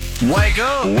Wake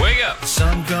up. Wake up.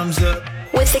 Sun comes up.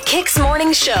 With the Kicks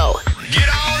Morning Show. Get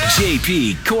on up.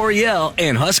 JP, Coriel,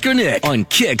 and Husker Nick on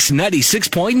Kicks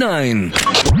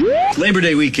 96.9. Labor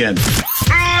Day weekend.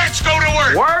 Let's go to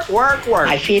work. Work.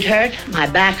 My feet hurt. My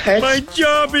back hurts. My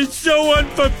job is so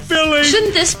unfulfilling.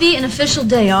 Shouldn't this be an official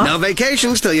day off? No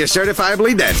vacations till you're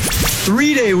certifiably dead.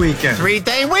 3-day weekend.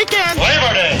 3-day weekend.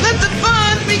 Labor Day. Let the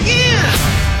fun begin.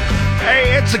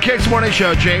 Hey, it's the Kicks Morning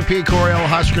Show. JP, Coriel,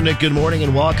 Husker Nick, good morning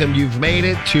and welcome. You've made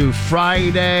it to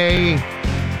Friday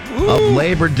of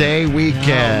Labor Day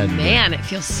weekend. Oh, man, it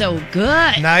feels so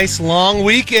good. Nice long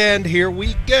weekend. Here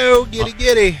we go.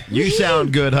 Giddy. You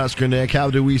sound good, Husker Nick. How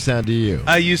do we sound to you?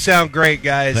 You sound great,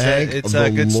 guys. Thank It's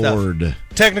the good Lord. stuff.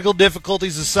 Technical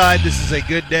difficulties aside, this is a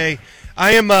good day.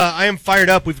 I am fired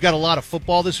up. We've got a lot of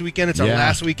football this weekend. It's our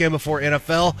last weekend before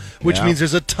NFL, which means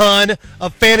there's a ton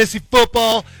of fantasy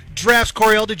football drafts.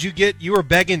 Coriel, you were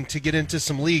begging to get into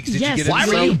some leagues. Did you get Why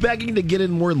into were you some? begging to get in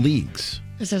more leagues?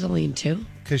 Because there's only in two.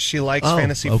 Because she likes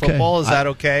fantasy football. Is that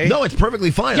okay? No, it's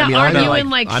perfectly fine. Yeah, I mean, aren't I'm you like, in,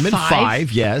 like, I'm in five?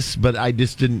 five, yes, but I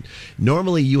just didn't.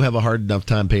 Normally, you have a hard enough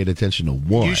time paying attention to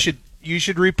one. You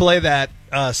should replay that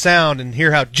sound and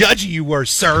hear how judgy you were,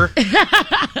 sir.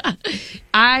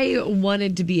 I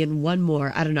wanted to be in one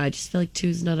more. I don't know. I just feel like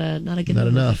two's not a good number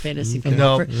enough. for fantasy Okay.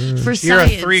 football. No. For You're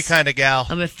science, a 3 kind of gal.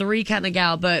 I'm a 3 kind of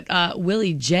gal. But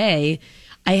Willie J,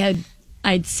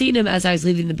 I'd seen him as I was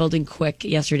leaving the building quick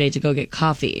yesterday to go get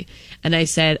coffee, and I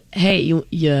said, "Hey, you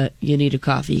need a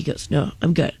coffee?" He goes, "No,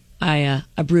 I'm good. I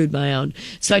brewed my own."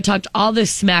 So I talked all this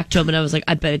smack to him, and I was like,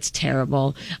 "I bet it's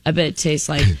terrible. I bet it tastes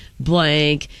like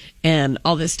blank and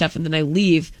all this stuff." And then I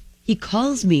leave. He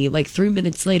calls me like 3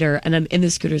 minutes later, and I'm in the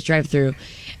Scooters drive-through,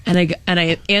 and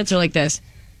I answer like this: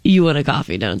 "You want a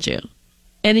coffee, don't you?"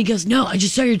 And he goes, "No, I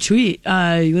just saw your tweet.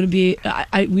 You want to be?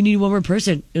 We need one more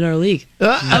person in our league."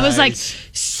 I was like,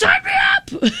 "Sign me up!"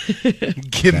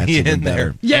 Get That's me even in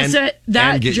there. better. Yeah, so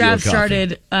that and get you a draft coffee.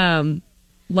 started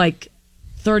like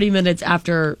 30 minutes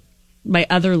after my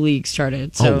other league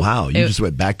started. So wow, you just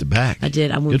went back to back. I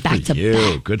did. I went back to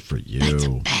back. Good for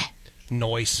you.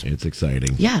 Noise. It's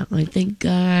exciting. Yeah, I think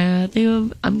I'm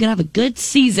gonna have a good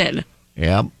season.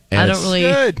 Yep. I don't really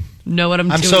Good. know what I'm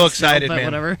doing. so excited, still, but man.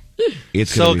 Whatever.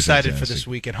 It's gonna So be excited for fantastic. this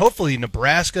weekend. Hopefully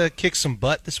Nebraska kicks some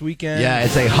butt this weekend. Yeah,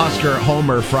 it's a Husker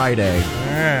Homer Friday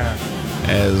Yeah.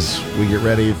 as we get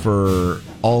ready for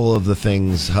all of the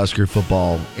things Husker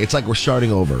football. It's like we're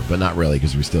starting over, but not really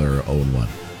because we still are 0-1.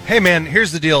 Hey, man,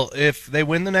 here's the deal. If they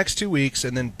win the next 2 weeks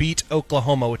and then beat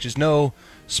Oklahoma, which is no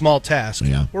small task,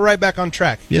 we're right back on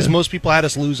track. Because most people had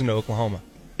us losing to Oklahoma.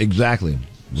 Exactly.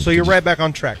 So you're right back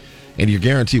on track. And you're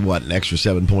guaranteed, what, an extra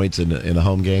 7 points in a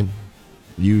home game?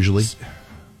 Usually.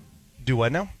 Do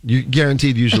what now? You're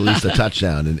guaranteed usually at least a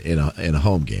touchdown in a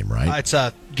home game, right? It's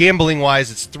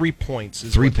gambling-wise, it's 3 points.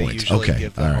 Is 3 what they points. usually Okay.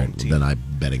 give the All home right. team. Then I'm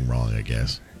betting wrong, I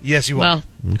guess. Yes, you are.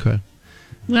 Okay.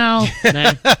 Well,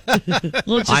 nah.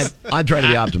 We'll just, I'm trying to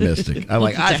be optimistic. I'm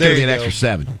like, it's going to be an extra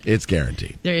 7. It's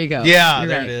guaranteed. there you go. Yeah, You're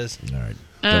there right. it is. All right.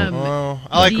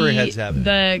 I like where your head's at.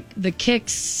 The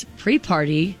Kicks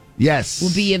pre-party Yes. will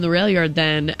be in the rail yard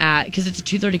then because it's a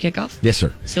 2:30 kickoff. Yes,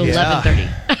 sir. So Yeah. 11:30.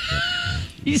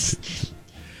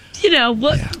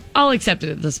 I'll accept it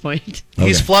at this point.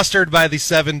 He's Okay. flustered by the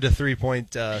 7 to 3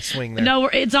 point swing there. No,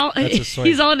 it's all. That's a swing.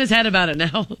 He's all in his head about it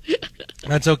now.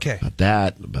 That's okay.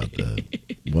 About the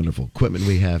wonderful equipment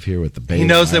we have here with the base. He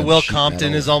knows that Will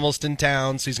Compton is almost in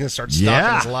town, so he's going to start stalking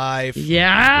Yeah. his life.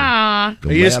 Yeah. Go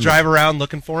Are you lay just on drive around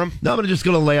looking for him? No, I'm just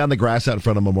going to lay on the grass out in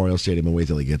front of Memorial Stadium and wait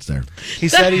till he gets there. He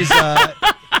said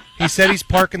he's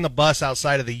parking the bus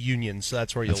outside of the Union, so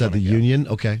that's where you'll It's at want the to go. Union?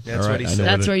 Okay. That's All what right. he I said. know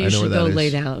That's where I you know should that go is. lay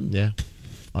down. Yeah.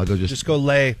 I'll go Just go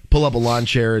lay. pull up a lawn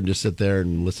chair and just sit there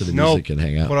and listen to music and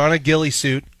hang out. Put on a ghillie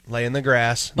suit, lay in the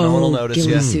grass. No one will notice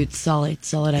ghillie you. suit, solid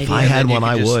idea. If I had And then one,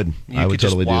 I you could would. just- I would could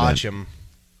just totally do that. watch him.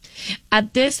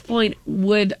 At this point,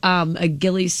 would a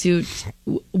ghillie suit,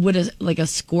 would a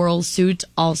squirrel suit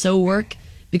also work?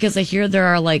 Because I hear there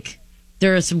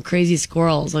are some crazy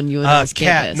squirrels on UNLV's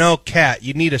Cat. campus. No, cat.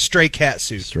 You need a stray cat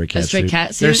suit. Stray cat A stray suit.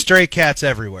 cat suit? There's stray cats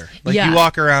everywhere. Yeah. You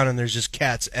walk around and there's just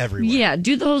cats everywhere. Yeah,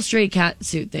 do the whole stray cat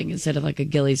suit thing instead of like a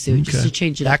ghillie suit, just to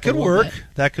change it That up. could a little work. bit.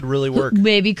 That could really work.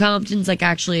 Maybe Compton's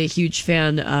actually a huge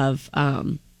fan of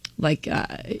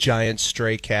Giant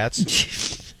stray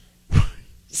cats.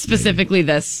 specifically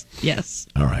this. Yes.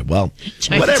 All right. Well,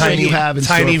 Giant whatever tiny- you have in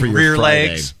tiny store for rear your Friday,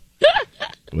 legs.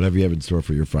 whatever you have in store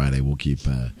for your Friday, we'll keep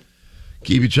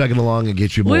you chugging along and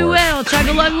get you more. We will chug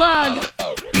a lug lug.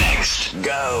 Next,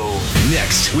 go.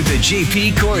 Next with the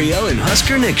JP Coriel and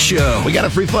Husker Nick show. We got a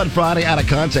free Fun Friday out of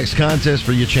context contest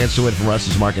for your chance to win from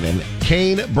Russ's Market and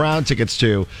Kane Brown tickets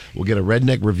too. We'll get a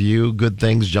Redneck Review, Good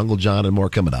Things, Jungle John, and more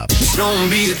coming up. Country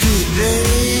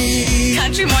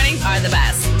mornings are the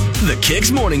best. The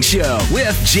Kicks Morning Show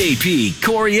with JP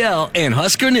Coriel and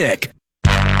Husker Nick.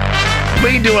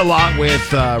 We do a lot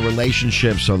with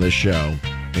relationships on this show,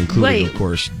 including, of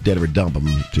course, Dead or Dump 'Em.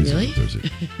 Really?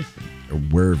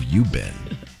 Where have you been?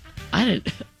 I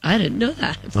didn't know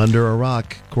that. Under a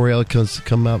rock. Coriel comes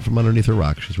come out from underneath a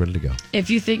rock. She's ready to go. If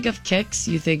you think of kicks,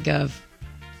 you think of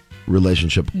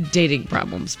Relationship. dating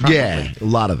problems, probably. Yeah, a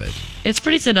lot of it. It's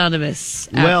pretty synonymous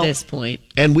at this point.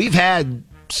 And we've had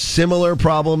similar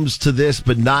problems to this,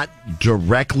 but not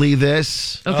directly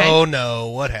this. Okay. Oh, no.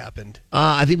 What happened?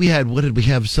 I think we had, what did we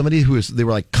have? Somebody they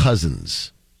were like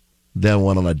cousins that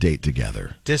went on a date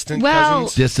together. Distant Well-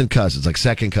 cousins? Distant cousins, like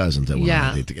second cousins that went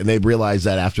on a date together. And they realized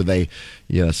that after they,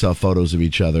 saw photos of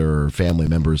each other or family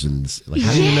members and like,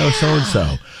 how do you know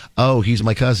so-and-so? Oh, he's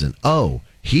my cousin. Oh,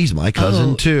 he's my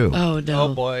cousin too. Oh, no.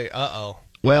 Oh, boy. Uh-oh.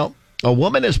 Well, a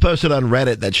woman has posted on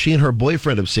Reddit that she and her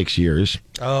boyfriend of 6 years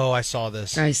Oh, I saw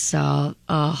this. I saw.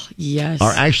 Oh, yes.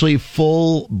 are actually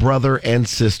full brother and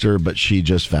sister, but she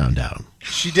just found out.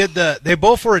 She did they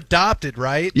both were adopted,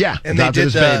 right? Yeah, and they adopted did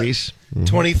as the babies.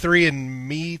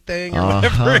 23andMe thing or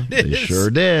whatever it They is. sure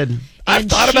did. I've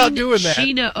thought about doing that.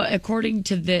 She according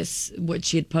to this, what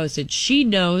she had posted, she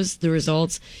knows the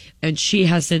results, and she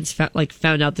has since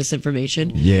found out this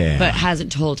information. Yeah. But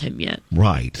hasn't told him yet.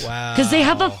 Right. Wow. Because they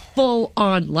have a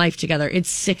full-on life together. It's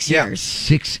 6 Yeah. years.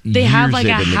 6 years. They have like a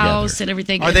they've been house together. and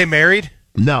everything. Are they married?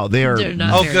 No, They're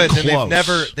not Oh, married. good. Then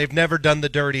Close. they've never done the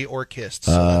dirty or kissed.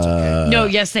 So that's okay. No,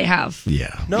 yes, they have.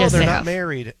 Yeah. No, yes, they're they not have.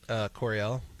 married,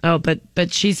 Coriel. Oh, but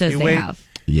she says You they wait. have.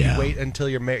 Yeah. You wait until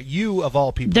you're married. You, of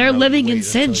all people, They're know, living wait in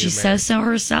sin. until She you're says so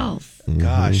herself. married.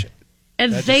 Gosh.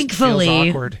 And That just thankfully, feels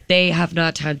awkward. they have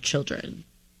not had children.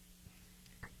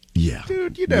 Yeah.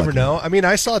 Dude, you never know. I mean,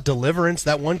 I saw Deliverance.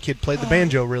 That one kid played the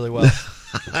banjo really well.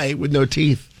 With no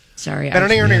teeth. Sorry.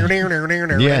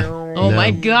 Yeah. Oh,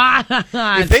 my God.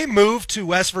 If they move to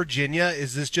West Virginia,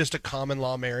 is this just a common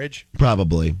law marriage?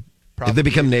 Probably. If they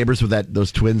become neighbors with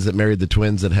those twins that married the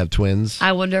twins that have twins.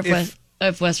 I wonder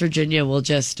if West Virginia will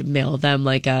just mail them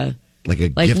like gift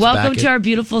welcome packet. to our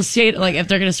beautiful state. Like if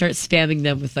they're going to start spamming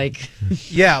them with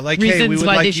Yeah, like, hey, reasons we would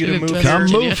why they like you should to move move to here.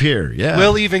 West Virginia. here. Yeah.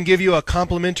 We'll even give you a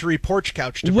complimentary porch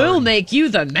couch to We'll burn. make you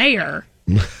the mayor.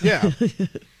 Yeah.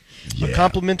 A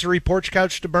complimentary porch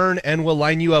couch to burn, and we'll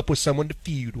line you up with someone to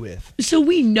feud with. So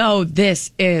we know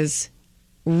this is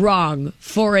wrong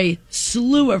for a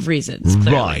slew of reasons.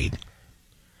 Clearly. Right.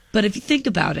 But if you think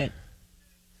about it,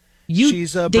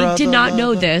 She's a they brother did not know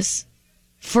lover. this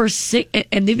for 6,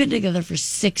 and they've been together for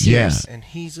 6 Yeah. years. And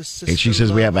he's a sister. And she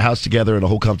says, we have a house together and a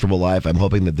whole comfortable life. I'm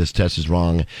hoping that this test is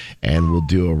wrong and we'll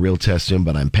do a real test soon,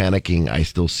 but I'm panicking. I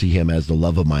still see him as the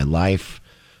love of my life.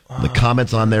 The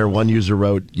comments on there, one user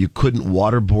wrote, you couldn't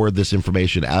waterboard this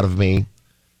information out of me.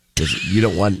 'Cause you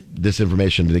don't want this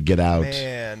information to get out.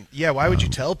 Man, yeah, why would you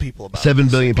tell people about 7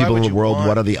 this? billion Why people would in the you world. want-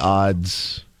 What are the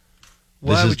odds?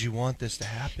 Why This is- would you want this to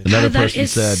happen? Another God, that person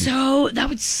is said, that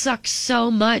would suck so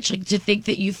much. Like to think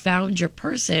that you found your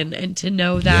person and to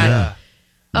know that.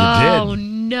 Yeah. Oh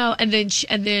no! And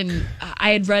then I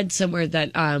had read somewhere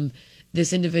that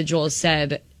this individual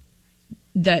said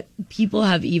that people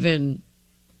have even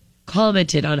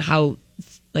commented on how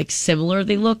similar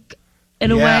they look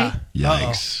in a way.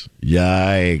 Yikes.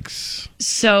 Yikes.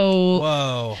 So,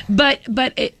 Whoa. but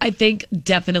I think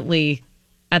definitely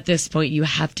at this point you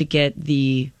have to get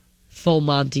the full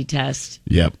Monty test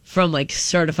Yep. from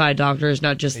certified doctors,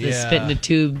 not just the Yeah. spit in a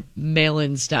tube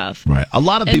mail-in stuff. Right. A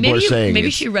lot of And people maybe are saying maybe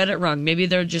it's- she read it wrong. Maybe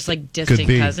they're just could distant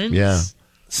be. cousins. Yeah.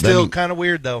 Still Then- kind of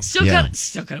weird, though. Still Yeah.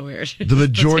 kind of weird. The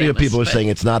majority of Let's be people are honest, saying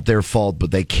it's not their fault,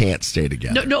 but they can't stay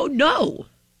together. no.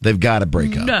 They've got to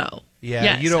break up. No. Yeah,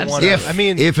 Yes, you don't want absolutely. to. I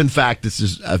mean, if in fact this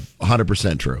is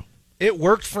 100% true. it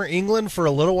worked for England for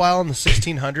a little while in the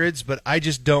 1600s, but I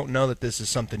just don't know that this is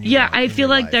something. You Yeah, want I in feel your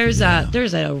like life.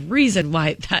 there's a reason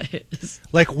why that is.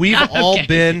 Like we've Okay. all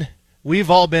been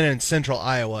in central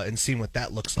Iowa and seen what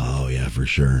that looks like. Oh yeah, for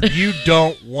sure. You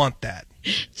don't want that,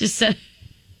 Just said,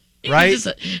 right? just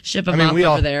ship them I mean, off we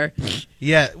over all- there.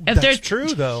 Yeah, If that's there's-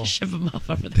 true though. Ship them off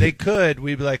over there. They could.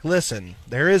 We'd be like, listen,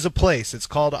 there is a place. It's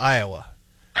called Iowa,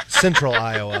 central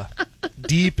Iowa,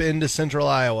 deep into central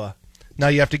Iowa. Now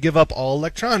you have to give up all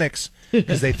electronics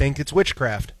because they think it's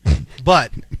witchcraft.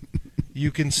 But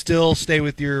you can still stay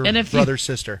with your And if brother,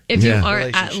 sister. If you Yeah.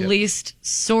 aren't at Relationship. least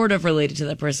sort of related to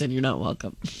that person, you're not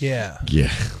welcome. Yeah.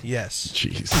 Yeah. Yes.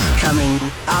 Jeez. Coming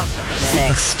up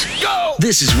next.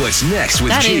 This is what's next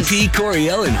with That is- JP,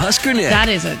 Coriel, and Husker Nick. That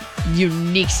is a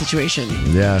unique situation.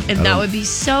 Yeah. And that would be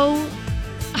so...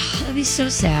 that'd be so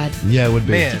sad Yeah, it would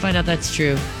be. Man. to find out that's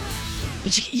true.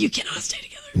 But you cannot stay together.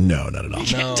 No, not at all.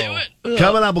 Can't do it. Ugh.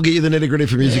 Coming up, we'll get you the nitty gritty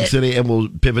for Music City, and we'll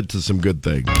pivot to some good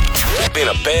things. In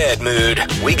a bad mood,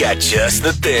 we got just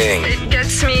the thing. It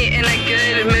gets me in a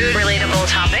good mood. Relatable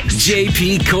topics.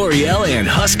 JP, Coriel, and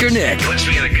Husker Nick. Puts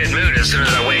me in a good mood as soon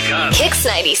as I wake up. Kicks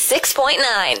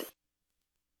 96.9.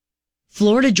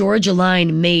 Florida Georgia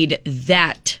Line made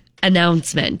that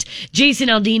announcement. Jason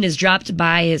Aldean is dropped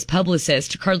by his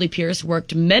publicist. Carly Pierce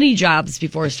worked many jobs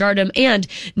before stardom and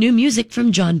new music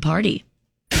from John Party.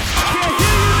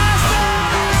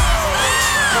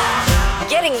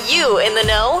 Getting you in the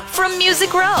know from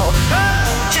Music Row.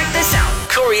 Check this out.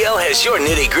 Coriel has your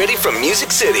nitty gritty from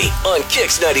Music City on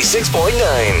Kicks 96.9.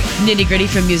 Nitty gritty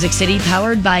from Music City,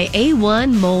 powered by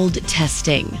A1 Mold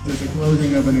Testing. It's the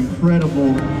closing of an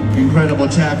incredible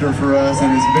chapter for us,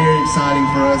 and it's very exciting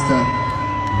for us to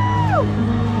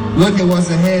look at what's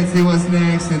ahead, see what's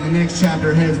next, and the next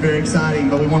chapter ahead is very exciting,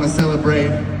 but we want to celebrate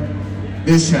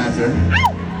this chapter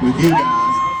with you guys.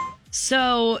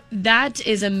 So that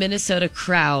is a Minnesota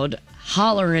crowd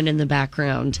hollering in the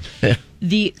background.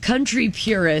 The country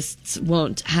purists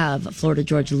won't have Florida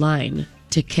Georgia Line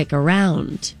to kick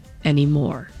around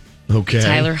anymore. Okay.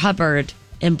 Tyler Hubbard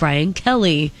and Brian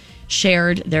Kelly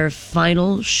shared their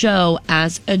final show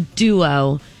as a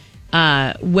duo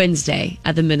Wednesday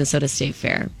at the Minnesota State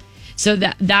Fair. So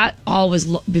that all was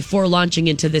before launching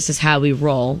into This Is How We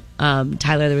Roll.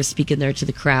 Tyler, there was speaking there to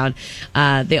the crowd.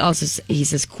 He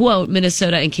says, quote,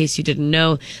 Minnesota, in case you didn't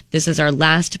know, this is our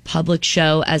last public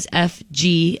show as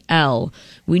FGL.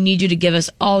 We need you to give us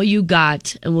all you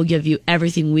got, and we'll give you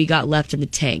everything we got left in the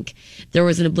tank. There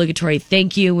was an obligatory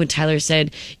thank you when Tyler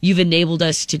said, you've enabled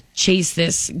us to chase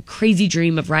this crazy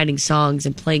dream of writing songs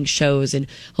and playing shows and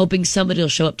hoping somebody will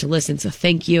show up to listen. So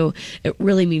thank you. It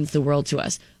really means the world to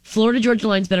us. Florida Georgia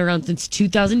Line's been around since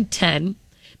 2010,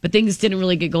 but things didn't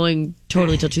really get going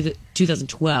totally till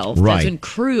 2012. Right. That's when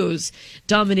Cruise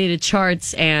dominated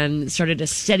charts and started a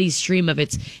steady stream of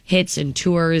its hits and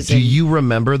tours. Do And you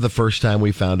remember the first time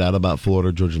we found out about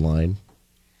Florida Georgia Line?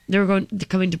 they were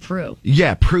coming to Peru.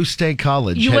 Yeah, Peru State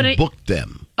College You had wanna- booked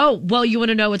them. Oh, well, you want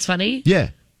to know what's funny? Yeah.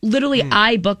 Literally,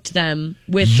 I booked them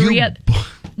with You three. bu-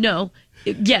 No,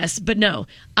 yes, but no.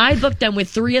 I booked them with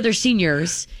three other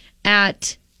seniors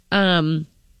at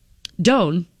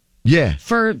Doane Yeah.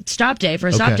 for Stop Day, for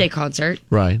a Stop Okay. Day concert,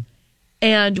 Right.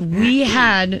 and we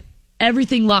had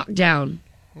everything locked down.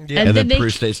 Yeah. And then Peru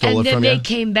State stole and it then from they you?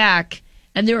 came back.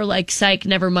 And they were like, psych,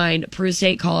 never mind. Peru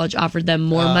State College offered them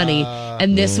more money.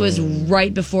 And this was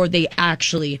right before they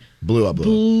actually Blew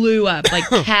up. like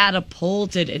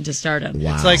catapulted into stardom.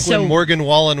 Wow. It's like So- when Morgan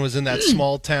Wallen was in that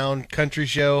small town country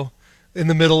show in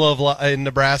the middle of in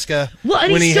Nebraska. Well,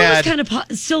 and when he still had, was kind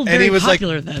of still and very he was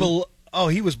popular like,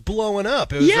 then. he was blowing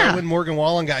up. It was Yeah. right when Morgan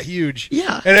Wallen got huge.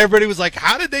 Yeah. And everybody was like,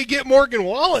 how did they get Morgan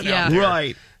Wallen Yeah. out there?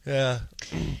 Right. Yeah.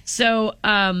 So,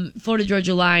 Florida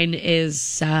Georgia Line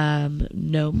is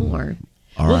no more.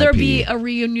 R.I.P. Will there be a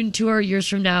reunion tour years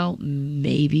from now?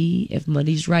 Maybe, if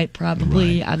money's right,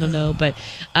 probably. I don't know. But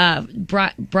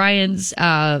Brian's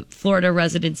Florida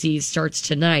residency starts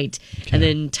tonight, and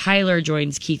then Tyler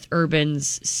joins Keith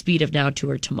Urban's Speed of Now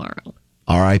tour tomorrow.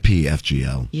 R.I.P.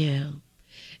 FGL. Yeah.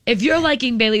 If you're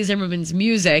liking Bailey Zimmerman's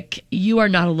music, you are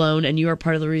not alone, and you are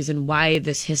part of the reason why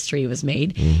this history was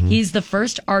made. He's the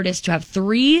first artist to have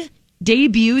 3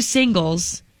 debut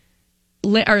singles,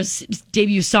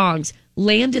 debut songs,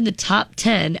 land in the top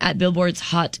 10 at Billboard's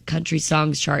Hot Country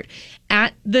Songs chart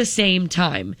at the same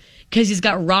time. Because he's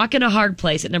got Rockin' a Hard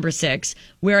Place at number 6,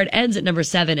 Where It Ends at number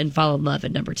 7, and Fall in Love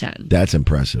at number 10. That's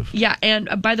impressive. Yeah, and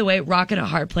by the way, Rockin' a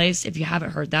Hard Place, if you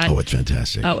haven't heard that. Oh, it's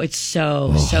fantastic. Oh, it's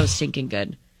so stinking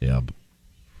good. Yeah.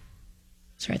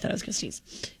 Sorry, I thought I was going to sneeze.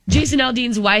 Jason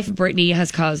Aldean's wife, Brittany,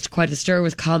 has caused quite a stir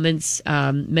with comments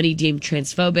many deemed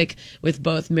transphobic, with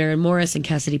both Maren Morris and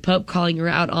Cassidy Pope calling her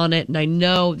out on it. And I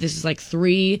know this is like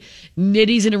 3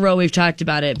 nitties in a row we've talked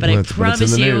about it, but I But it's in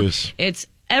promise the you news. it's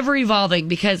ever evolving,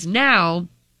 because now,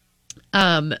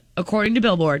 according to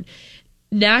Billboard,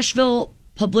 Nashville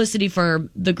publicity firm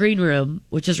The Green Room,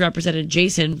 which has represented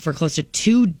Jason for close to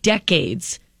 2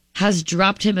 decades, has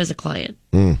dropped him as a client.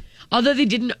 Although they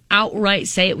didn't outright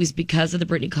say it was because of the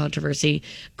Britney controversy.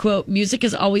 Quote, music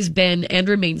has always been and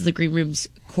remains the Green Room's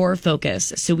core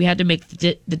focus, so we had to make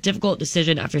the difficult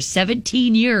decision after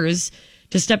 17 years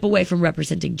to step away from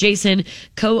representing Jason.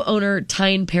 Co-owner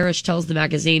Tyne Parrish tells the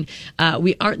magazine,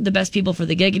 "We aren't the best people for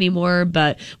the gig anymore,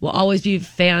 but we'll always be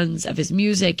fans of his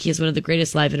music. He is one of the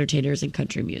greatest live entertainers in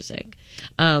country music."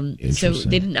 So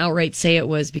they didn't outright say it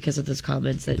was because of those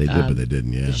comments that they did, but they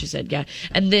didn't. Yeah, that she said, yeah.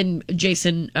 And then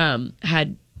Jason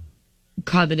had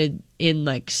commented in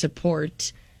like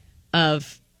support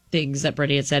of things that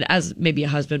Brittany had said, as maybe a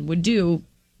husband would do.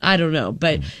 I don't know.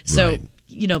 But so,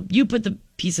 you know, you put the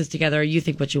pieces together, you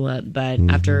think what you want. But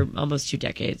after almost 2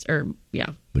 decades, the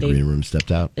green room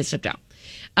stepped out. They stepped out.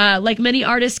 Like many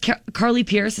artists, Carly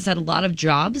Pearce has had a lot of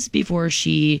jobs before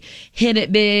she hit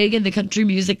it big in the country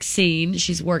music scene.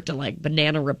 She's worked at like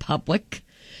Banana Republic.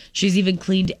 She's even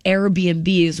cleaned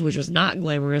Airbnbs, which was not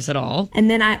glamorous at all. And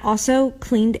then I also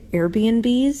cleaned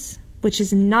Airbnbs, which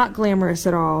is not glamorous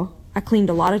at all. I cleaned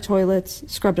a lot of toilets,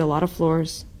 scrubbed a lot of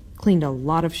floors, cleaned a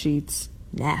lot of sheets.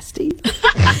 Nasty.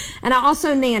 And I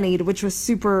also nannied, which was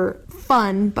super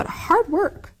fun, but hard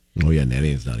work. Oh, yeah,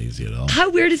 nannying is not easy at all. How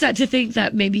weird is that to think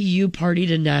that maybe you partied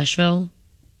in Nashville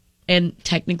and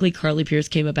technically Carly Pearce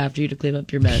came up after you to clean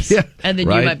up your mess? Yeah, and then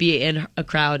you might be in a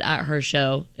crowd at her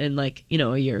show in like, you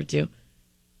know, a year or two.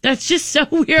 That's just so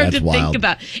weird to think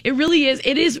about. It really is.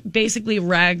 It is basically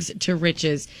rags to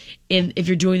riches if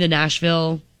you're doing the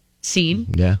Nashville scene.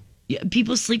 Yeah.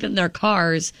 People sleep in their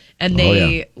cars and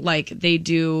they they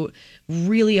do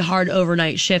really hard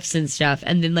overnight shifts and stuff.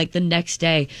 And then like the next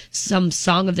day, some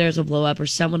song of theirs will blow up or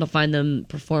someone will find them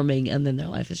performing and then their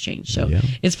life has changed. So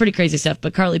it's pretty crazy stuff.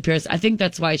 But Carly Pearce, I think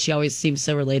that's why she always seems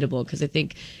so relatable, because I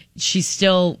think she's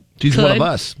one of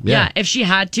us. Yeah. If she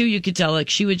had to, you could tell like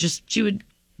she would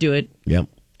do it. Yep.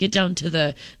 Get down to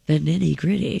the nitty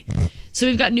gritty. So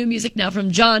we've got new music now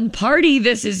from John Party.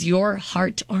 This is Your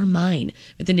Heart or Mine.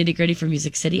 With the nitty gritty from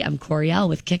Music City, I'm Coriel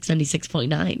with Kicks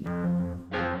 96.9.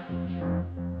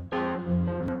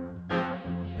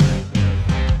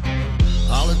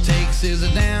 All it takes is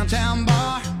a downtown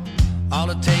bar.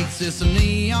 All it takes is some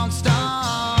neon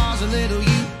stars. A little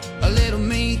you, a little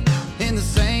me, in the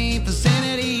same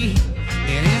vicinity.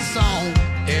 And it's on.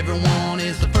 Everyone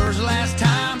is the first last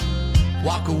time.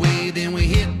 Walk away, then we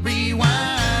hit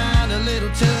rewind. A little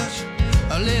touch,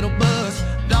 a little buzz.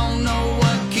 Don't know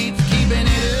what keeps keeping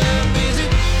it up. Is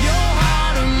it your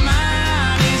heart or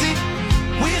mine? Is it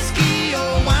whiskey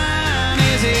or wine?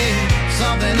 Is it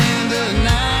something in the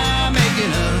night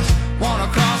making us wanna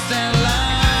cross that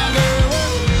line? Girl,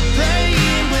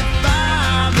 playing with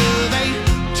fire, but ain't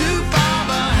too far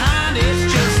behind. It's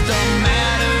just a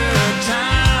matter of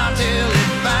time till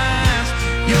it finds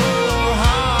your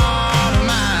heart or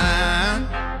mine.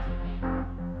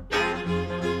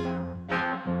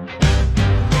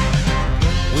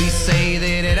 We say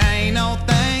that it ain't no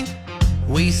thing.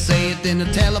 We say it, then the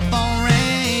telephone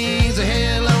rings.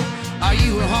 Hello, are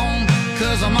you at home?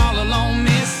 'Cause I'm all alone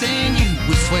missing you.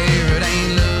 We swear it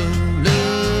ain't love,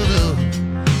 love, love,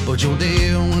 but you're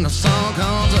there when the sun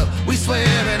comes up. We swear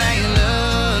it ain't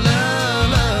love, love,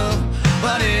 love,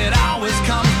 but it always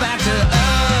comes back to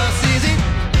us. Is it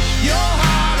your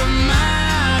heart or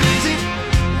mine? Is it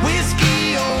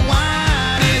whiskey or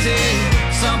wine? Is it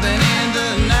something in the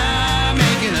night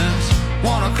making us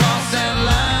wanna cross that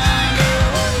line?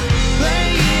 Girl,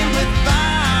 playing with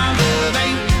fire, but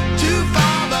ain't too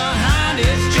far behind.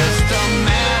 It's just a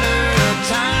matter of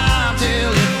time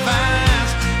till it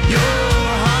finds your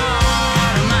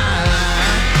heart or mine.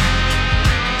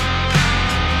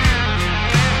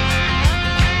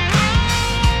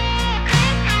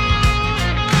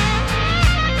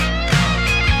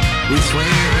 We swear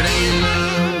it ain't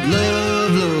love,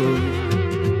 love, love.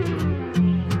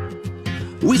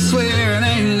 We swear it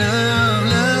ain't love,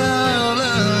 love,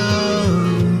 love.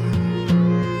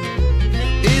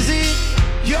 Is it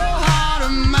your heart or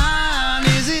mine?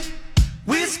 Is it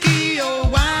whiskey or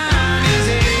wine? Is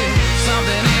it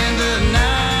something in the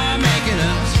night making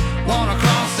us wanna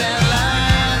cross that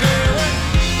line? Girl,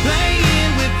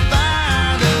 playing with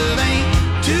fire, love ain't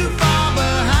too far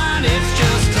behind. It's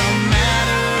just a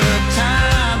matter of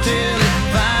time till it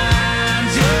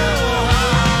finds your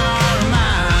heart or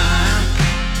mine.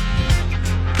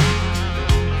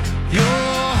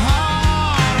 Your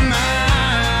heart or mine.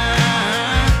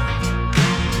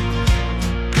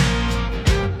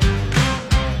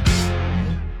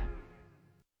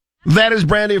 That is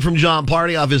brand new from John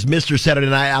Party off his Mr. Saturday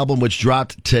Night album, which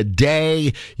dropped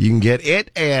today. You can get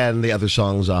it and the other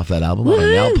songs off that album on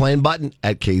a now playing button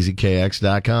at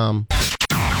kzkx.com.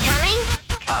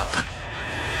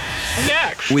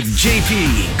 With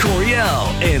JP, Coriel,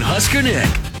 and Husker Nick.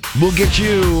 We'll get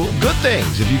you good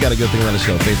things. If you got a good thing, let us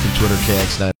know. Facebook, Twitter,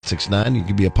 KX969. You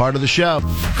can be a part of the show.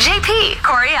 JP,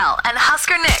 Coriel, and and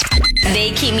Husker Nick.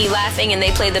 They keep me laughing and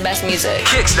they play the best music.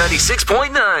 Kicks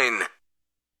 96.9.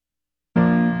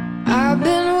 I've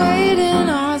been waiting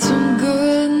on some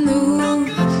good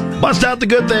news. Bust out the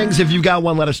good things. If you've got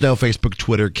one, let us know. Facebook,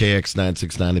 Twitter,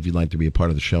 KX969 if you'd like to be a part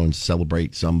of the show and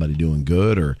celebrate somebody doing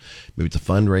good, or maybe it's a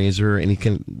fundraiser,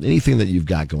 anything that you've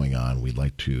got going on. We'd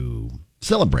like to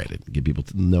celebrate it. Get people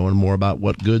to knowing more about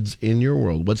what good's in your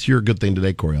world. What's your good thing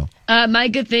today, Coriel? My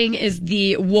good thing is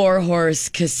the Warhorse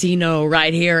Casino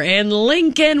right here in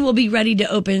Lincoln will be ready to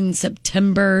open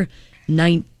September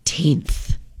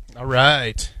 19th. All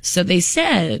right. So they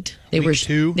said they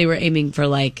were aiming for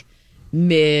like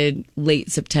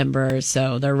late September.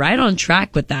 So they're right on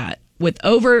track with that. With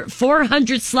over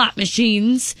 400 slot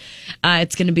machines,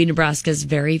 it's going to be Nebraska's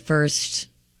very first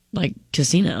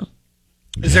casino.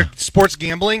 Is there sports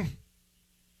gambling?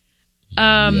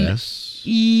 Yes.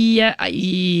 Yeah.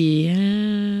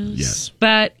 Yes.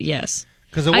 But yes.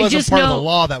 Because it wasn't part of the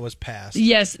law that was passed.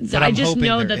 Yes. But I just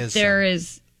know that there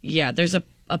is. Yeah, there's a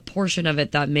portion of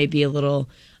it that may be a little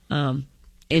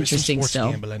interesting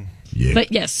still. Gambling. Yeah.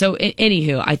 But yes, so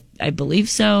anywho, I believe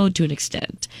so to an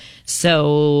extent.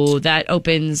 So that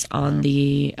opens on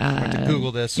the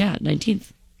Google this. Yeah,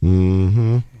 19th.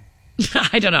 Mm-hmm.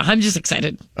 I don't know. I'm just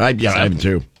excited. I am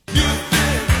too.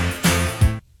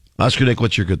 Oscar Nick,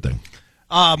 what's your good thing?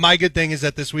 My good thing is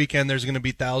that this weekend there's going to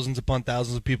be thousands upon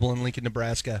thousands of people in Lincoln,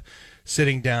 Nebraska,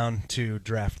 sitting down to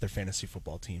draft their fantasy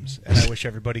football teams. And I wish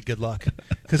everybody good luck,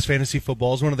 because fantasy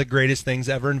football is one of the greatest things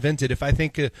ever invented. If I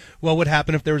think, what would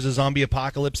happen if there was a zombie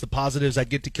apocalypse? The positives, I'd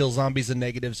get to kill zombies, and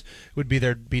negatives would be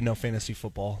there'd be no fantasy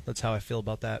football. That's how I feel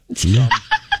about that.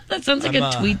 That sounds like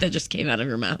a tweet that just came out of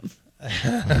your mouth.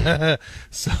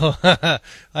 So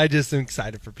I just am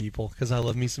excited for people because I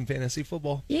love me some fantasy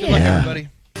football. Yeah. Good luck, everybody.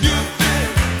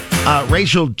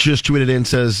 Rachel just tweeted in,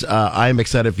 says, I'm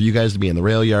excited for you guys to be in the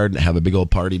rail yard and have a big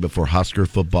old party before Husker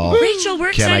football. Rachel,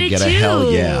 we're Can excited I get too. a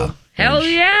hell yeah? Hell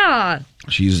yeah.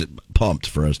 She's pumped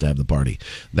for us to have the party.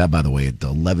 That, by the way, at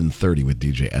 11:30 with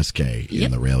DJ SK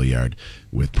in the rail yard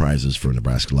with prizes for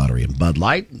Nebraska Lottery and Bud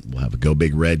Light. We'll have a Go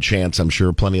Big Red chance. I'm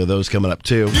sure plenty of those coming up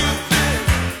too.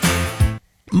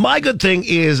 My good thing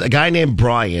is a guy named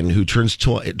Brian who turned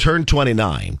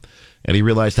 29. And he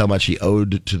realized how much he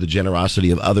owed to the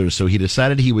generosity of others. So he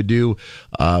decided he would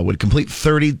complete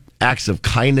 30 acts of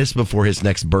kindness before his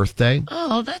next birthday.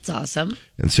 Oh, that's awesome.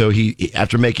 And so he,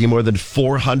 after making more than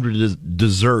 400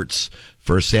 desserts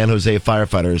for San Jose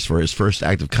firefighters for his first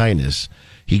act of kindness,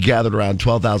 he gathered around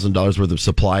 $12,000 worth of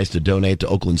supplies to donate to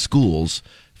Oakland schools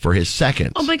for his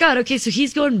second. Oh, my God. Okay, so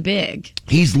he's going big.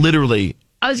 He's literally...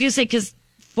 I was going to say, because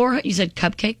you said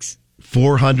cupcakes?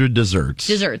 400 desserts.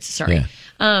 Sorry. Yeah.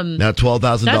 Now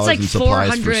 $12,000 in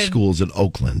supplies for schools in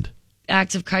Oakland.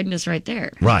 Acts of kindness right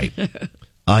there. Right.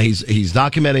 He's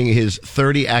documenting his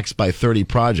 30 Acts by 30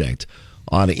 project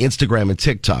on Instagram and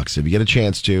TikTok. So if you get a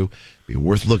chance to, be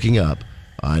worth looking up.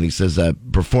 And he says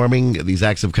that performing these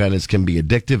acts of kindness can be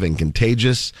addictive and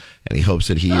contagious. And he hopes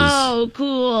that he is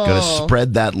cool. going to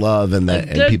spread that love and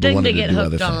people want to do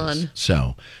other things. On.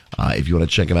 So if you want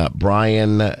to check him out,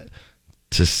 Brian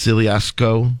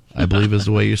Siciliasco, I believe is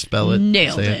the way you spell it.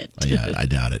 Nailed it. Yeah, I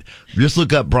doubt it. Just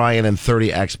look up Brian and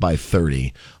 30 Acts by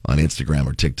 30 on Instagram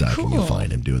or TikTok, and you'll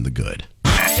find him doing the good.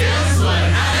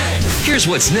 Here's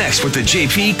what's next with the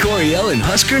JP, Coriel, and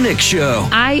Husker Nick show.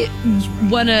 I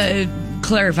want to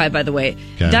clarify, by the way,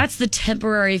 Okay. that's the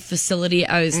temporary facility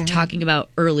I was talking about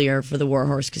earlier for the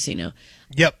Warhorse Casino.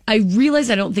 Yep. I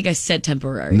realized I don't think I said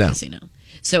temporary No. casino.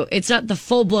 So it's not the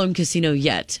full-blown casino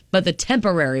yet, but the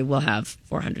temporary will have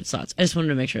 400 slots. I just wanted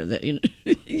to make sure that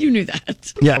you knew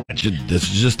that. Yeah, this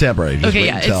is just temporary. Just Okay, wait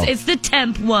yeah, until- it's the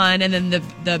temp one, and then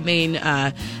the main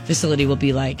facility will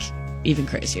be like even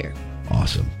crazier.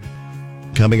 Awesome.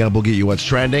 Coming up, we'll get you what's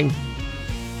trending.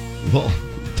 We'll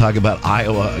talk about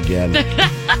Iowa again.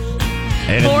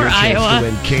 And Poor your chance Iowa. to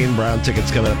win Kane Brown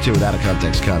tickets coming up too without a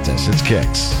context contest. It's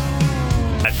Kicks.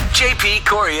 JP,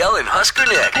 Coriel, and Husker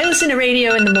Nick. I listen to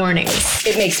radio in the mornings.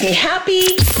 It makes me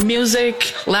happy.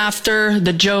 Music, laughter,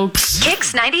 the jokes.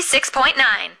 Kicks 96.9.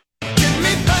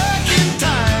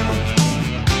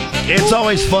 It's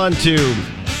always fun to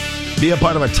be a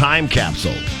part of a time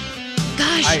capsule.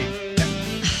 Gosh.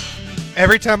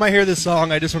 Every time I hear this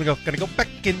song, I just want to go, gonna go back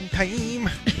in time.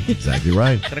 Exactly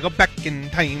right. Gonna go back in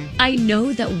time. I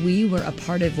know that we were a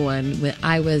part of one when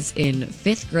I was in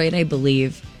 5th grade, I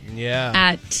believe. Yeah.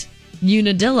 At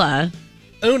Unadilla.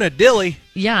 Unadilla?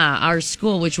 Yeah, our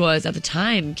school, which was at the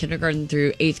time kindergarten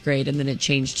through 8th grade, and then it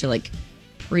changed to like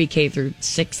pre-K through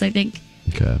 6th, I think.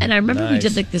 Okay. And I remember we Nice.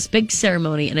 did like this big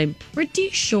ceremony, and I'm pretty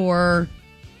sure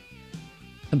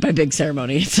By big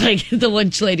ceremony, it's like the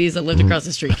lunch ladies that lived across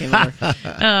the street came over.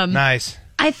 Nice.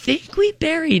 I think we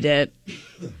buried it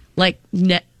like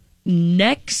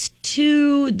next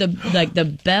to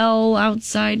the bell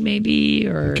outside, maybe.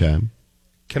 Or Okay.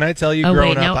 Can I tell you? oh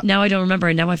growing wait, up, now I don't remember,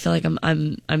 and now I feel like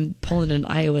I'm pulling an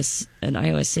Iowa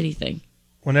City thing.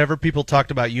 whenever people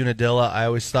talked about Unadilla, I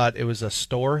always thought it was a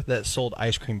store that sold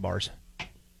ice cream bars.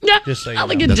 No, Just so you not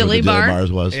like know. a That's what dilly the Dilly bar.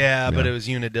 Bars was. Yeah, but it was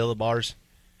Unadilla bars.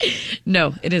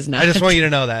 No, it is not. I just want you to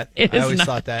know that. It I is always not.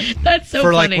 thought that. That's so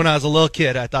For funny. like when I was a little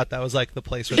kid, I thought that was like the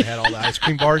place where they had all the ice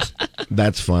cream bars.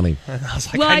 That's funny. And I was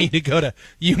like, Well, I need to go to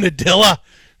Unadilla.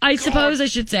 I suppose I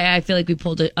should say I feel like we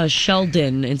pulled a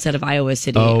Sheldon instead of Iowa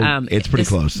City. Oh, it's pretty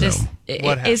close, though.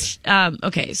 What happened?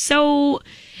 Okay, so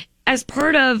as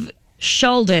part of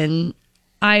Sheldon,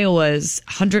 Iowa's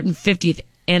 150th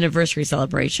anniversary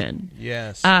celebration,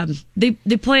 Yes. they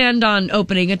planned on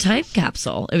opening a time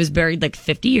capsule. It was buried like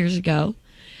 50 years ago.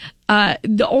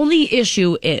 The only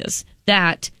issue is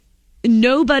that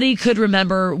nobody could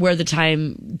remember where the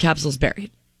time capsule's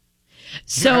buried.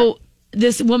 So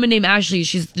this woman named Ashley,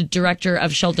 she's the director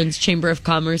of Sheldon's Chamber of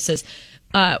Commerce, says,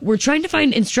 we're trying to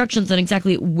find instructions on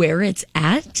exactly where it's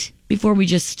at before we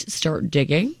just start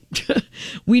digging.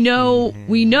 we know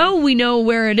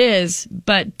where it is,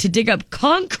 but to dig up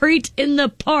concrete in the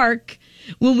park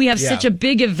when we have such a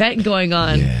big event going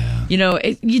on, you know,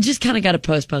 you just kind of got to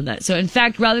postpone that. So in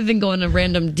fact, rather than go on a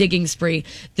random digging spree,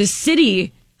 the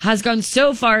city has gone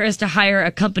so far as to hire a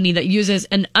company that uses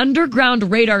an underground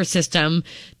radar system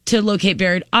to locate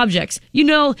buried objects. You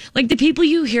know, like the people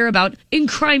you hear about in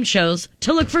crime shows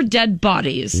to look for dead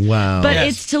bodies. Wow. But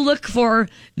Yes. it's to look for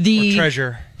the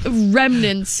treasure.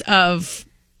 remnants of,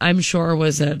 I'm sure,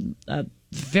 was a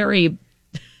very,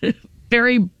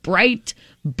 very bright,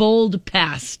 bold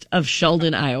past of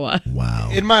Sheldon, Iowa. Wow.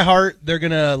 In my heart, they're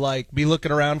gonna like be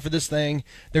looking around for this thing.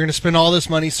 They're gonna spend all this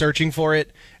money searching for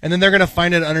it, and then they're gonna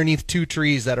find it underneath two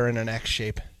trees that are in an X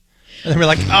shape. And then we're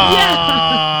like,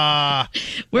 ah!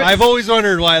 I've always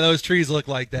wondered why those trees look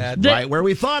like that. Right where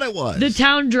we thought it was. The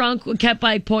town drunk kept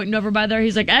like pointing over by there.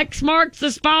 He's like, X marks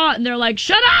the spot. And they're like,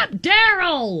 shut up,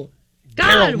 Daryl. God,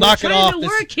 Daryl, we're knock it trying off. to This-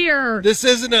 work here. This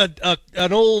isn't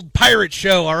an old pirate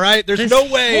show, all right? There's This no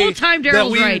way whole time that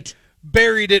Daryl's we right.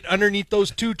 buried it underneath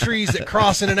those two trees that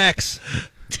cross in an X.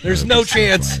 There's no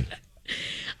chance. Right.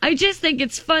 I just think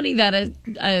it's funny that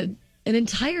an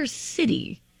entire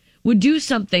city would do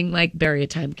something like bury a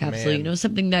time capsule. Man. You know,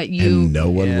 something that you... And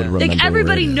no one would remember. Like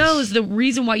everybody where it is. knows the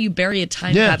reason why you bury a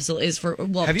time Yeah. capsule is for,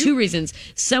 well, Have you- two reasons.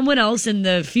 Someone else in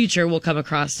the future will come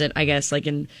across it, I guess, like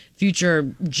in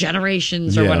future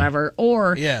generations or Yeah. whatever.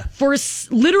 Or Yeah. for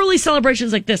literally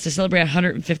celebrations like this to celebrate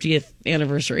 150th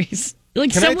anniversaries.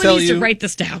 Like Can I someone tell needs to you- write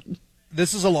this down.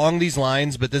 This is along these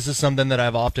lines, but this is something that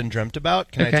I've often dreamt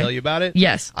about. Can I Okay. tell you about it?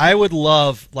 Yes. I would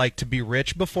love like to be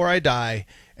rich before I die,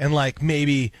 and like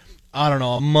maybe I don't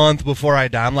know, a month before I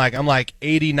die. I'm like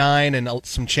 89 and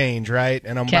some change, right?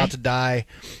 And I'm Okay. about to die,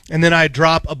 and then I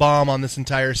drop a bomb on this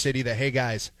entire city that, hey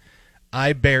guys,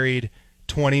 I buried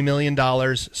 $20 million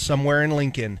somewhere in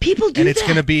Lincoln. People do and it's that.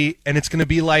 gonna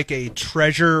be like a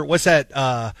treasure. What's that?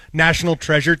 National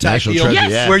treasure type National deal, treasure,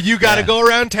 Yes. yeah. where you got to Yeah. go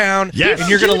around town, Yes. and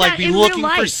you're gonna Do like that be in real looking for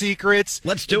life. secrets.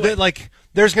 Let's do That, it. Like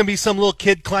there's gonna be some little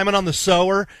kid climbing on the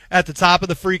sewer at the top of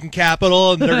the freaking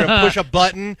Capitol, and they're gonna push a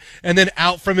button, and then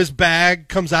out from his bag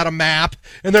comes out a map,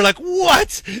 and they're like,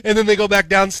 "What?" And then they go back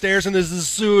downstairs, and there's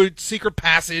this secret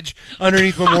passage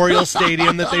underneath Memorial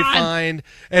Stadium that they find,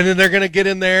 and then they're gonna get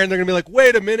in there, and they're gonna be like,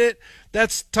 "Wait a minute."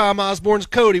 That's Tom Osborne's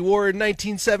coat he wore in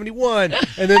 1971.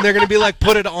 And then they're going to be like,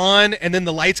 put it on, and then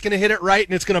the light's going to hit it right,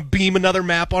 and it's going to beam another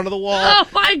map onto the wall. Oh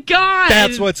my God.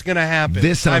 That's what's going to happen.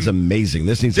 This sounds amazing.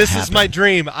 This needs to happen. This is my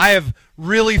dream. I have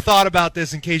really thought about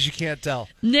this in case you can't tell.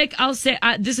 Nick, I'll say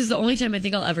this is the only time I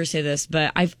think I'll ever say this,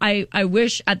 but I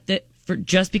wish for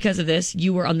just because of this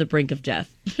you were on the brink of death.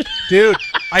 Dude,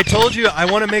 I told you I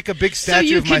want to make a big So statue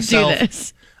you of can myself. do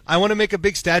this. I want to make a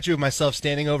big statue of myself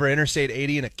standing over Interstate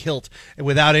 80 in a kilt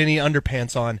without any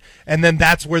underpants on, and then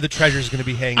that's where the treasure is going to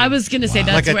be hanging. I was going to say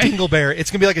that's like a where dingleberry.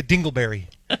 It's going to be like a dingleberry.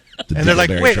 And they're like,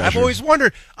 Dingleberry wait, I've treasure. always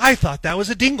wondered. I thought that was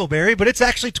a dingleberry, but it's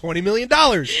actually $20 million.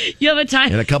 you have a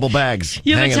tiny in a couple bags.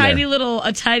 you have a hanging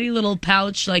tiny there. little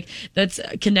pouch like that's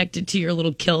connected to your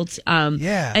little kilt.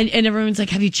 Yeah. And everyone's like,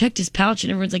 "Have you checked his pouch?"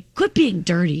 And everyone's like, "Quit being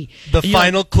dirty." The And you're like,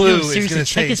 final clue "No, is seriously, going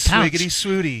to check say, his pouch." "Swiggity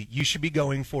swooty, you should be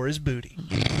going for his booty."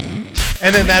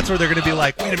 And then that's where they're going to be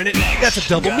like, wait a minute, that's a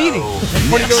double meaning.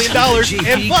 $20 million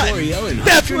and Coriel what? and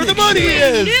That's where the money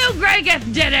is. Knew Greg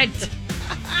did it.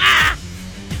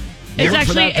 It's Look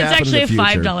for that to happen in actually the a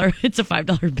future. $5. It's a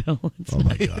 $5 bill. Oh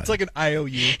my God. It's like an IOU.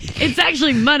 It's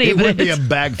actually money, It but would be a it's,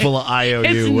 bag full of IOU.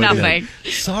 it's wouldn't it? nothing.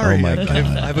 Sorry, Oh my God.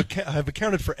 I've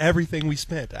accounted for everything we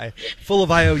spent. Full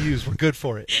of IOUs. We're good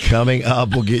for it. Coming up,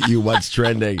 we'll get you what's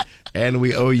trending, and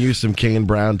we owe you some Kane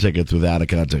Brown tickets with Out of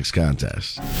Context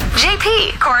contest.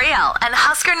 JP, Coriel, and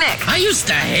Husker Nick. I used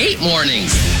to hate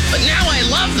mornings, but now I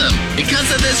love them because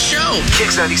of this show.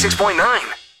 Kicks 96.9.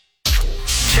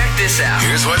 Check this out.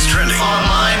 Here's what's trending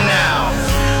Online now.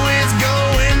 It's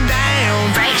going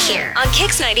down. Right here on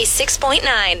Kicks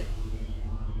 96.9.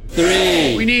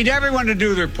 We need everyone to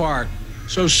do their part.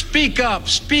 So speak up,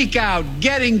 speak out,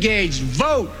 get engaged,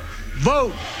 vote,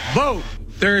 vote, vote.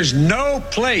 There is no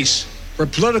place for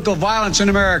political violence in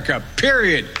America,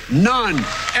 period. None,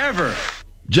 ever.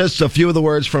 Just a few of the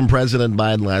words from President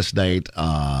Biden last night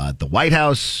at the White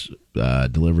House.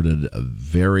 Delivered a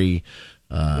very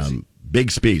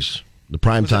big speech, the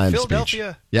primetime speech.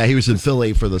 Philadelphia? Yeah, he was in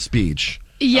Philly for the speech.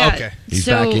 Yeah. Okay. He's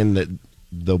so, back in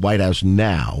the White House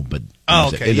now, but he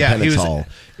was at okay. Yeah, he Independence was- Hall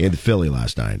in Philly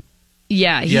last night.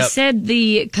 Yeah, he Yep. said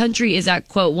the country is at,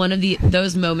 quote, one of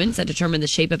those moments that determine the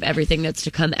shape of everything that's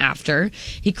to come after.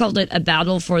 He called it a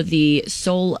battle for the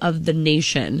soul of the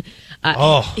nation.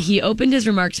 He opened his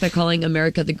remarks by calling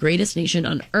America the greatest nation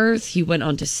on earth. He went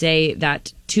on to say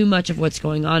that too much of what's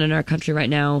going on in our country right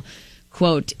now,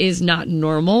 quote, is not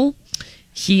normal.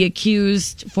 He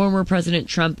accused former President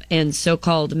Trump and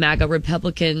so-called MAGA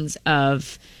Republicans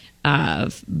of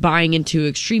buying into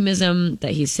extremism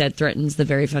that he said threatens the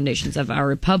very foundations of our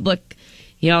republic.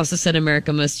 He also said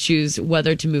America must choose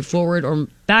whether to move forward or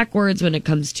backwards when it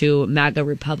comes to MAGA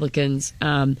Republicans.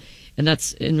 And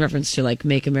that's in reference to, like,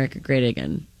 Make America Great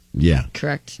Again. Yeah.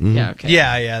 Correct? Mhm. Yeah, okay.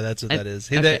 Yeah, that's what that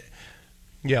is. Okay.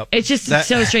 Yep. It's just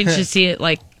so strange to see it,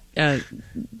 like,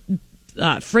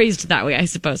 phrased that way, I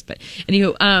suppose. But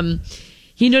anywho,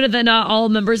 he noted that not all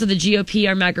members of the GOP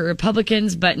are MAGA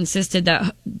Republicans, but insisted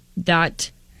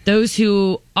that those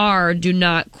who do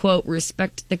not, quote,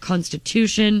 respect the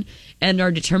Constitution and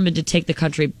are determined to take the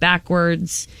country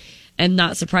backwards. And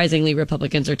not surprisingly,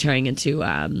 Republicans are tearing into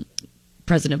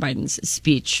President Biden's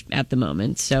speech at the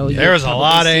moment. So there was a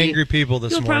lot of angry people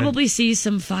this You'll morning. probably see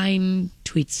some fine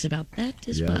tweets about that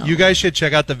as well. You guys should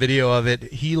check out the video of it.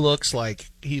 He looks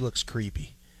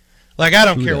creepy. Like, I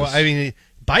don't Who care does? what. I mean,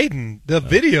 Biden, the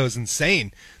video is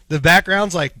insane. The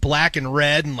background's like black and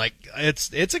red, and like it's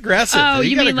aggressive. Oh, He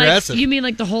you got mean aggressive.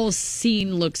 like the whole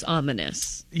scene looks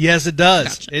ominous? Yes, it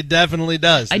does. Gotcha. It definitely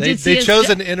does. I They did see a chose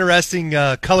sti- an interesting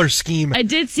color scheme. I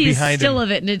did see a behind still him.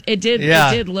 of it, and it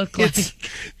did look like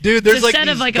Dude, there's the like set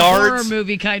these of like guards. a horror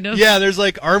movie kind of. Yeah, there's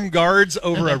like armed guards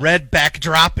over a red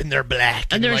backdrop, and they're black,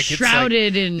 and they're like, it's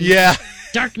shrouded like, in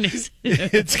darkness.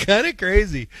 It's kind of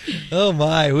crazy. Oh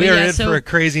my, we But are yeah, in so for a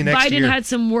crazy next Biden year. had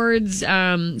some words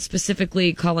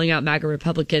specifically calling out MAGA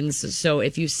Republicans. So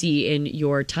if you see in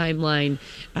your timeline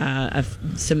of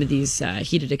some of these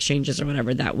heated exchanges or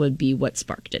whatever, that would be what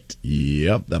sparked it.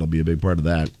 Yep, that'll be a big part of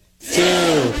that.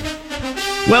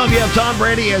 Well, if you have Tom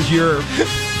Brady as your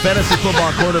fantasy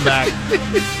football quarterback,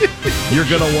 you're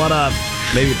going to want to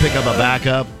maybe pick up a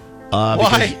backup.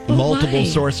 Why? Because multiple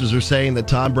sources are saying that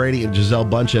Tom Brady and Gisele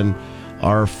Bündchen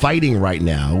are fighting right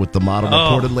now, with the model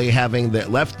reportedly having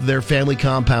left their family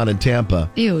compound in Tampa.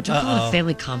 Ew, don't call it a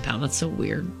family compound. That's so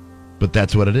weird. But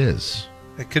that's what it is.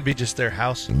 It could be just their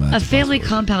house. A family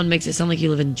compound makes it sound like you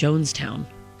live in Jonestown.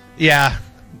 Yeah.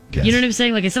 You know what I'm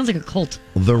saying? Like, it sounds like a cult.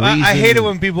 The reason I hate it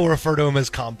when people refer to them as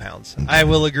compounds. I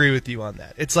will agree with you on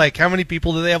that. It's like, how many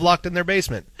people do they have locked in their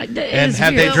basement? It And is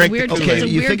have weird. they drank Weird- the it's Okay, a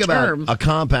you weird think about term. a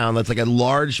compound that's like a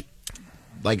large,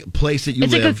 like, place that you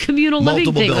It's live. like a communal living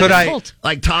multiple thing, buildings. like a cult.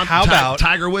 Like How about-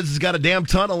 Tiger Woods has got a damn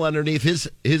tunnel underneath his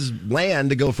land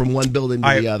to go from one building to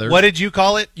All right, the other. what did you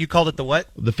call it? You called it the what?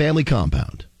 The family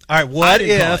compound. All right, I what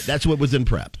didn't call if... it. That's what was in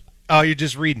prep. Oh, you're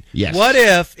just reading. Yes. What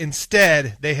if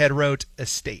instead they had wrote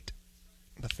estate?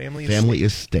 The family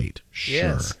estate. Sure.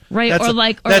 Yes. Right, That's or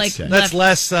like that's left-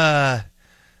 less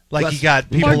like Less you got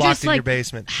people Or locked just in your like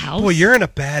basement. house. Boy, you're in a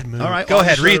bad mood. All right, go well,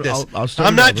 ahead, sure, read this. I'll start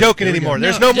I'm not over. joking Here we go. anymore.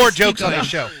 There's No, no more just keep jokes on going. this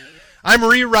show. I'm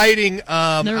rewriting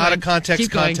Out Never of mind. Context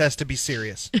Keep going. Contest to be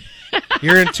serious.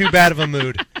 You're in too bad of a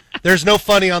mood. There's no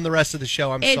funny on the rest of the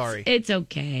show. I'm sorry. It's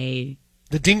okay.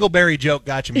 The Dingleberry joke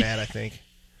got you mad, I think,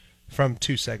 from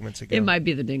 2 segments ago. It might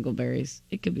be the Dingleberries.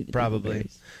 It could be the Probably.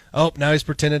 Dingleberries. Oh, now he's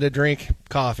pretending to drink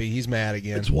coffee. He's mad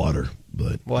again. It's water,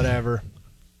 but Whatever.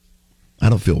 I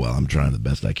don't feel well. I'm trying the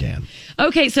best I can.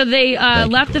 Okay, so they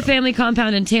left the Cora. family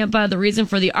compound in Tampa. The reason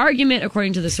for the argument,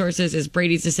 according to the sources, is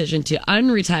Brady's decision to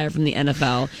unretire from the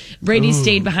NFL. Brady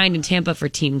stayed behind in Tampa for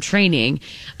team training.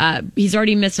 He's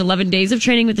already missed 11 days of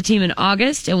training with the team in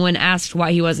August, and when asked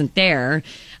why he wasn't there,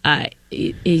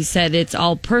 he said it's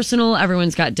all personal.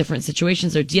 Everyone's got different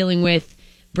situations they're dealing with.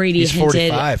 Brady He's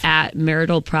hinted 45. at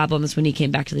marital problems when he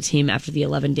came back to the team after the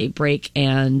 11-day break,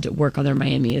 and work on their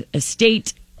Miami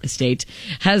estate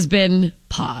has been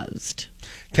paused.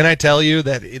 Can I tell you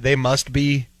that they must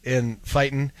be in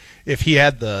fighting if he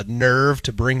had the nerve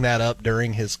to bring that up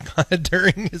during his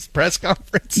press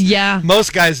conference? Yeah.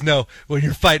 Most guys know when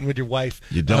you're fighting with your wife.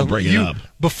 You don't bring it up.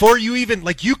 Before you even,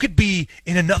 you could be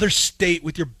in another state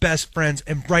with your best friends,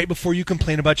 and right before you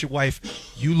complain about your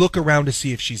wife, you look around to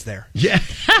see if she's there. Yeah.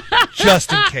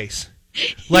 Just in case.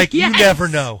 You never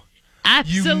know.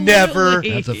 Absolutely. You never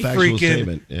That's a factual freaking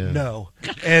statement. Yeah. know.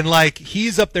 And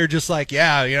he's up there just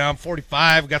I'm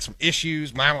 45, got some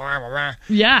issues.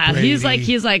 Yeah, Brady.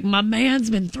 he's like, my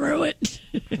man's been through it.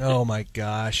 Oh my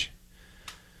gosh.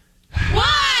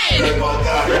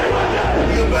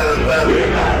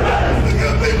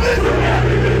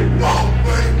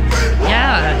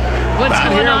 Yeah. What's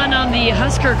going on the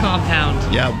Husker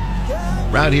compound? Yeah.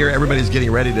 Around here, everybody's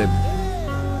getting ready to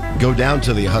go down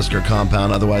to the Husker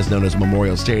compound, otherwise known as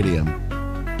Memorial Stadium,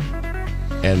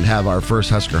 and have our first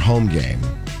Husker home game.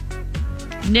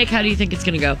 Nick, how do you think it's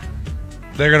going to go?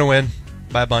 They're going to win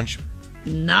by a bunch.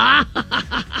 Nah.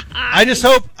 I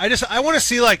want to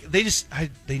see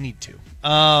they need to.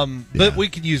 But we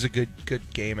could use a good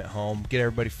game at home, get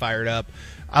everybody fired up.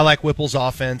 I like Whipple's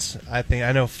offense. I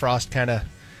know Frost kind of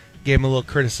gave him a little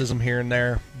criticism here and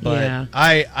there, but Yeah.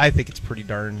 I think it's pretty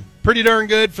darn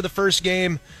good for the first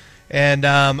game. And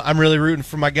I'm really rooting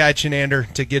for my guy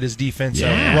Chinander to get his defense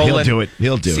rolling. He'll do it.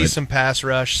 He'll do see it. some pass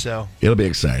rush. So It'll be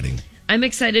exciting. I'm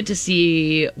excited to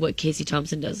see what Casey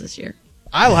Thompson does this year.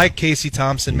 I like Casey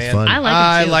Thompson, man. fun. I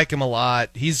like him, too. like him a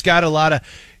lot. He's got a lot of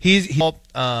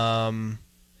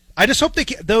I just hope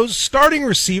those starting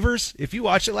receivers, if you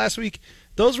watched it last week,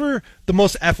 those were the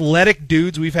most athletic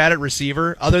dudes we've had at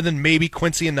receiver, other than maybe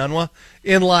Quincy and Nunwa,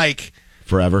 in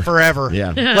forever.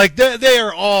 Yeah. They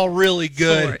are all really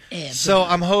good. Forever. So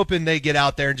I'm hoping they get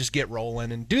out there and just get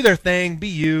rolling and do their thing, be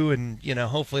you, and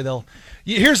hopefully they'll.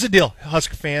 Here's the deal,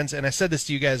 Husker fans, and I said this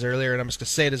to you guys earlier, and I'm just gonna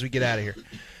say it as we get out of here.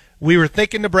 We were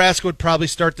thinking Nebraska would probably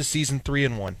start the season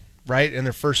 3-1, right? In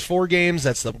their first 4 games,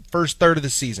 that's the first third of the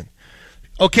season.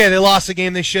 Okay, they lost a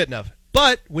game they shouldn't have.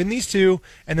 But win these 2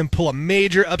 and then pull a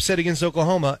major upset against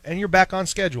Oklahoma, and you're back on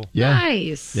schedule. Yeah.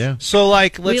 Nice. Yeah. So,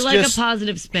 let's We like just... a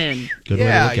positive spin. Good way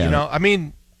to look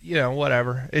at it.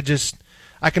 Whatever. It just...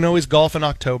 I can always golf in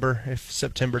October if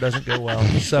September doesn't go well.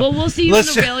 So Well, we'll see you in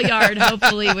the rail yard,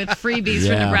 hopefully, with freebies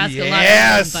for Nebraska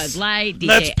Yes. Lottery, Bud Light, DJ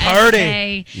Let's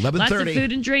party. SK. Lots of 11:30.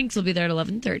 food and drinks will be there at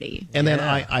 11:30. And then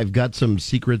I've got some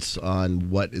secrets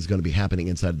on what is going to be happening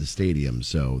inside the stadium.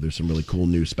 So there's some really cool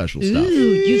new special stuff Ooh,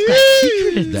 you've got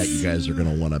secrets. that you guys are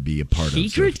going to want to be a part of.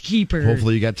 Secret So keeper.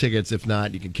 hopefully you got tickets. If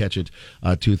not, you can catch it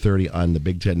 2:30 on the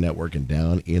Big Ten Network and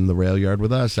down in the rail yard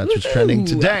with us. That's what's trending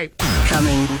today.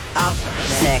 Coming up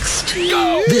next.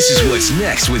 This is what's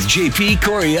next with JP,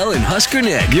 Coriel, and Husker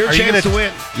Nick. Your Are you chance gonna- to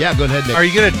win. Yeah, go ahead, Nick. Are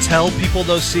you going to tell people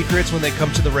those secrets when they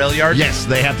come to the rail yard? Yes,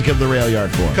 they have to come to the rail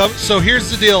yard for it. So here's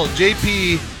the deal.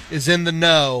 JP is in the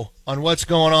know on what's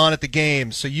going on at the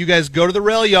game. So you guys go to the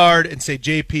rail yard and say,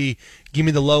 JP, give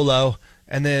me the low.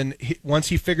 And then once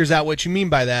he figures out what you mean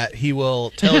by that, he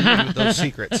will tell you those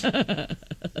secrets.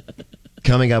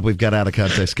 Coming up, we've got Out of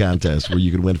Context contest where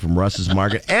you can win from Russ's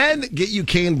Market and get you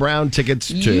Kane Brown tickets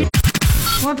too.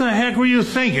 What the heck were you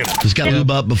thinking? Just got to lube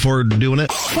up before doing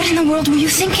it. What in the world were you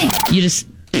thinking? You just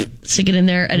stick it in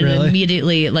there and it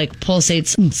immediately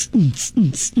pulsates.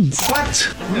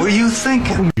 What were you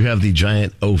thinking? You have the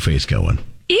giant O face going.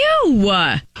 Ew!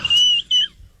 I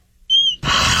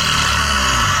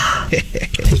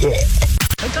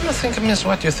don't think it means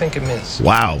what you think it means.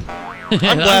 Wow. I'm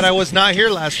glad I was not here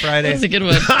last Friday. That's a good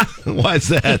one. Why is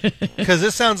that? Because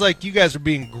this sounds like you guys are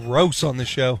being gross on the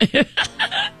show.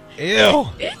 Ew.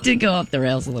 It did go off the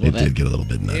rails a little It bit. did get a little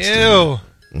bit nuts. Ew. All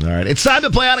right. It's time to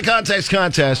play Out of Context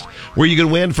contest where you can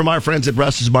win from our friends at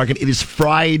Russ's Market. It is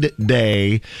Fried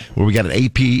Day where we got an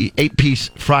 8-piece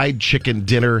fried chicken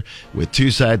dinner with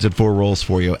 2 sides and 4 rolls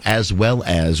for you, as well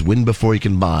as win before you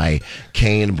can buy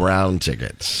Kane Brown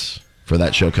tickets for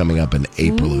that show coming up in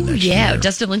April of next Yeah, year.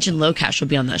 Dustin Lynch and Locash will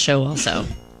be on that show also.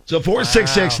 So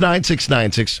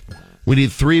 466-9696. We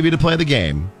need 3 of you to play the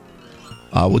game.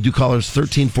 We'll do callers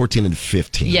 13, 14, and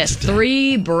 15. Yes, today.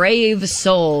 3 brave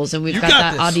souls, and we've got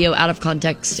that audio out of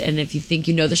context. And if you think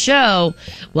you know the show,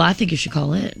 well, I think you should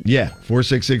call in. Yeah,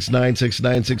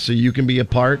 466-9696, so you can be a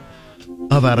part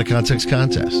of Out of Context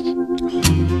Contest. Let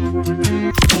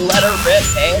her rip,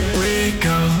 eh?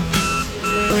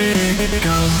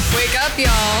 Wake up,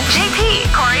 y'all. JP,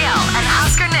 Coriel, and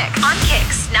Husker Nick on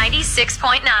Kicks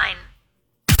 96.9.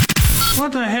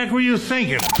 What the heck were you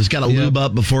thinking? Just got to lube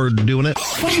up before doing it.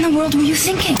 What in the world were you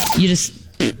thinking? You just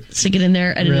stick it in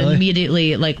there, and it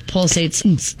immediately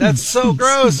pulsates. That's so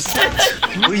gross.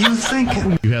 What were you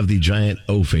thinking? You have the giant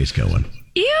O face going.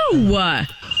 Ew!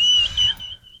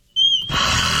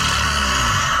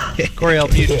 Coriel,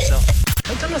 mute yourself.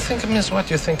 I don't think it means what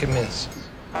you think it means.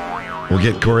 We'll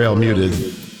get Coriel muted,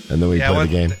 and then we play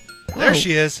the game. There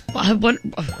she is.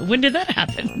 When did that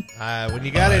happen? When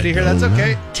you got into here, that's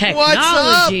okay.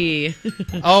 Technology.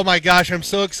 What's up? Oh my gosh, I'm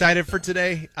so excited for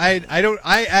today. I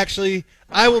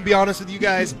will be honest with you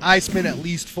guys. I spent at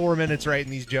least 4 minutes writing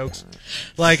these jokes.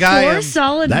 Four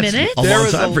solid minutes? A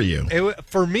long time for you.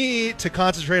 For me to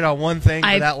concentrate on one thing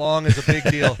for that long is a big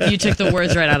deal. You took the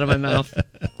words right out of my mouth.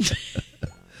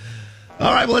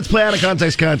 All right, well, let's play Out of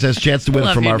Context Contest. Chance to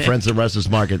win from our friends at Restless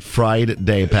Market.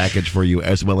 Friday package for you,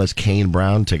 as well as Kane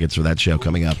Brown tickets for that show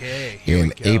coming up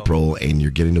in April. And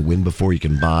you're getting to win before you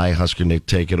can buy. Husker Nick,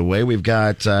 take it away. We've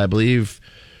got, I believe,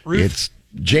 Ruth. It's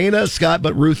Jana, Scott,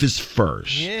 but Ruth is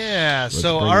first. Yeah,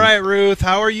 all right, Ruth,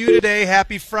 how are you today?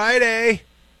 Happy Friday.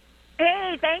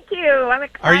 Hey, thank you. I'm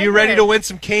excited. Are you ready to win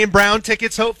some Kane Brown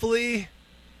tickets, hopefully?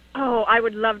 Oh, I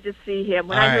would love to see him.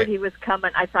 When All I right. heard he was coming,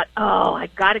 I thought, I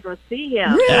got to go see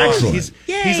him. Excellent.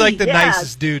 He's like the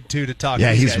nicest dude, too, to talk to.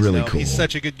 Yeah, you he's guys really know. cool. He's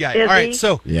such a good guy. Is All right, he?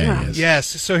 so Yeah, he is. yes,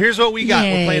 so here's what we got.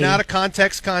 Yay. We're playing Out of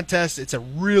Context Contest. It's a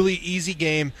really easy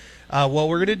game. What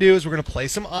we're going to do is we're going to play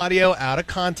some audio out of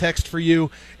context for you,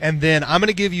 and then I'm going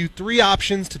to give you 3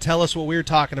 options to tell us what we're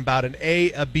talking about, an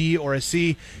A, a B, or a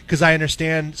C, because I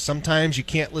understand sometimes you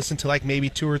can't listen to like maybe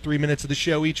 2 or 3 minutes of the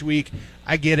show each week.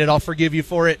 I get it. I'll forgive you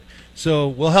for it. So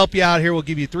we'll help you out here. We'll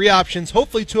give you 3 options.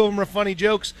 Hopefully 2 of them are funny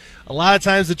jokes. A lot of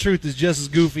times the truth is just as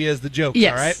goofy as the jokes,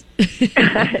 Yes. all right?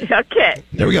 Okay.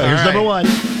 There we go. Here's All number right.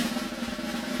 1.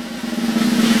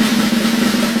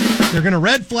 They're going to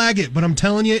red flag it, but I'm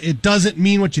telling you, it doesn't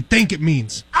mean what you think it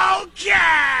means.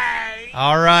 Okay!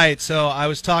 All right, so I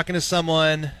was talking to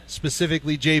someone,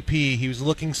 specifically JP. He was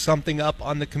looking something up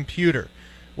on the computer.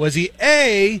 Was he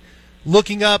A,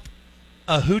 looking up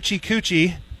a hoochie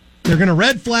coochie? They're going to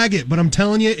red flag it, but I'm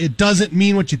telling you, it doesn't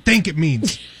mean what you think it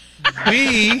means.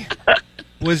 B,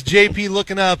 was JP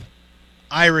looking up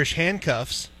Irish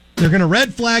handcuffs? They're going to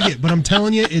red flag it, but I'm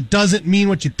telling you, it doesn't mean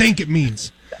what you think it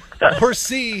means. Or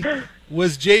C,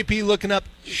 was JP looking up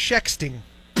shexting?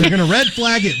 They're going to red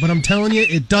flag it, but I'm telling you,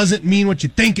 it doesn't mean what you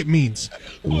think it means.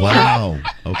 Wow.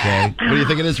 Okay. What do you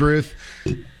think it is, Ruth?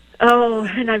 Oh,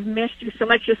 and I've missed you so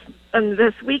much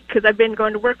this week because I've been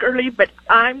going to work early, but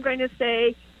I'm going to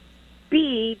say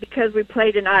B because we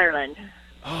played in Ireland.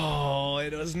 Oh,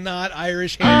 it was not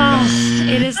Irish handcuffs.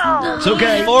 It is not. It's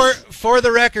okay. For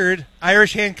the record,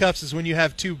 Irish handcuffs is when you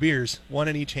have 2 beers, 1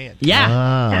 in each hand. Yeah.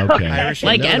 Ah, okay. Irish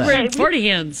Like know Edward that. 40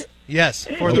 hands. Yes,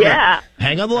 for the record. Yeah.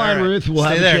 Hang on the line, All right. Ruth. We'll Stay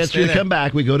have a there, chance for stay you to there. come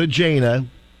back. We go to Jana.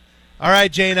 All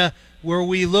right, Jana, was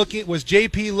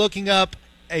JP looking up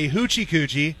a hoochie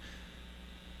coochie?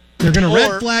 They're going to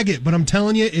red flag it, but I'm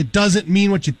telling you, it doesn't mean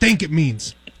what you think it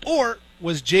means. Or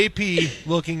was JP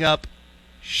looking up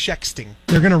shexting?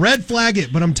 They're going to red flag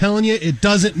it, but I'm telling you, it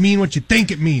doesn't mean what you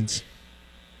think it means.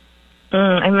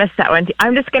 I missed that one.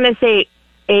 I'm just going to say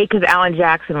A because Alan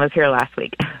Jackson was here last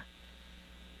week.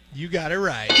 You got it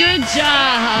right. Good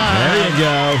job. There you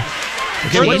go.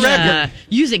 For the record,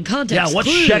 Using context Yeah, what's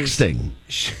clues. shexting?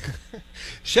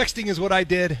 shexting is what I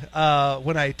did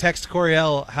when I text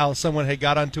Coriel how someone had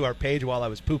got onto our page while I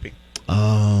was pooping.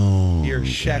 Oh. You're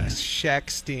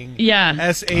shexting.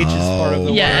 Yeah. SH is part of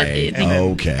the Yeah, word. I think- And then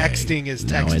Okay. Xting is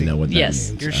Now I texting. know what that Yes.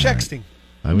 means. You're All right. shexting.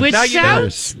 I was Which Now you know.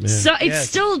 sounds so. It's Yes.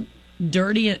 still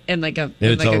dirty in like a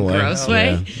In its own way. gross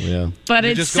way, Yeah. but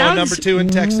You're it just going sounds number 2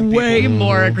 and texting way people.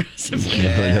 more aggressive.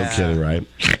 No kidding, right?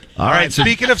 All right,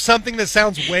 speaking of something that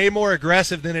sounds way more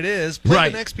aggressive than it is, play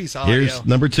the next piece of audio. Here's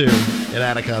number 2 in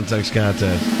Out of Context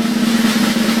Contest.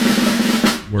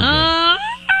 We're good.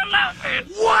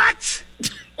 What?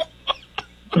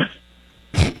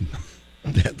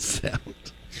 That sound.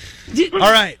 All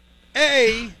right.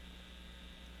 A,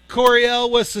 Coriel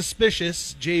was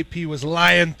suspicious. JP was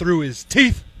lying through his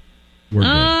teeth. We're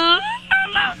good.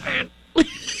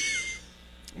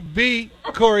 B,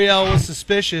 Coriel was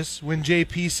suspicious when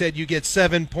JP said you get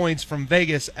 7 points from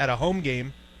Vegas at a home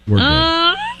game. We're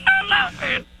good.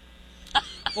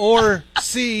 Or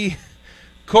C,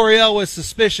 Coriel was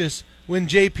suspicious when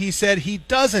JP said he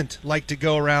doesn't like to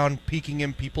go around peeking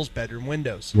in people's bedroom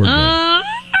windows. We're good.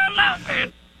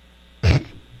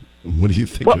 What do you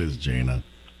think it is, Jana?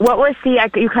 What was C?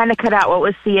 You kind of cut out. What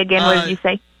was C again? What did you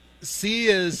say? C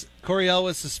is Coriel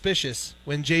was suspicious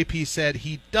when JP said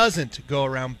he doesn't go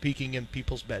around peeking in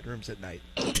people's bedrooms at night.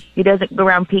 He doesn't go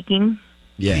around peeking?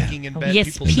 Yeah. Peeking in bed,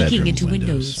 Yes, people's peeking bedroom into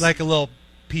windows. Like a little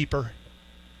peeper.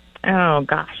 Oh,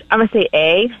 gosh. I'm going to say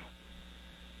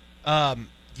A.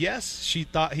 Yes, she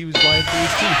thought he was lying through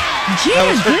his teeth.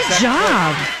 Yeah, good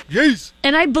job. Yes.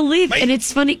 And I believe, and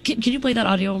it's funny. Can you play that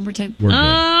audio one more time? We're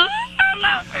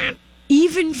good.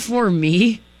 Even for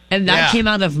me, and that came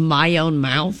out of my own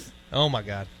mouth. Oh, my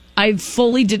God. I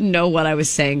fully didn't know what I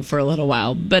was saying for a little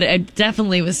while, but I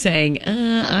definitely was saying,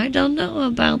 I don't know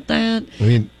about that. I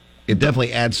mean, it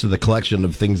definitely adds to the collection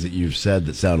of things that you've said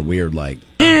that sound weird, like...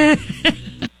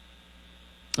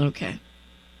 Okay.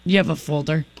 You have a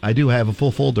folder? I do have a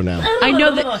full folder now. I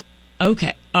know that...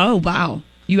 Okay. Oh, wow.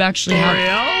 You actually have...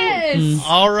 Yes.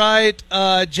 All right,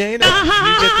 Jana,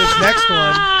 you get this next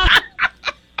one.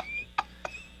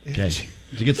 Okay.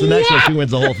 She gets the next one, she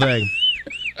wins the whole thing.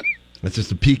 That's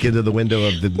just a peek into the window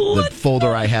of the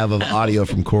folder I have of audio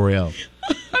from Coriel.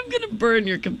 I'm going to burn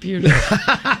your computer.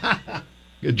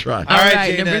 Good try. All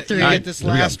right, Jana, number 3. you get this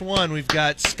last one. We've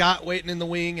got Scott waiting in the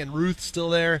wing and Ruth still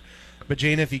there. But,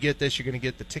 Jana, if you get this, you're going to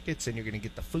get the tickets and you're going to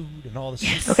get the food and all this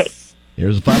stuff. Okay.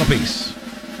 Here's the final piece.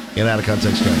 In out of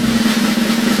context.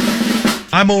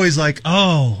 I'm always like,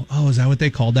 oh, is that what they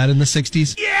called that in the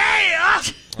 60s? Yeah!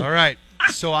 All right.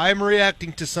 So I'm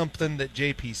reacting to something that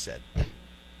JP said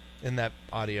in that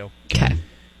audio. Okay.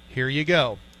 Here you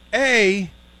go. A,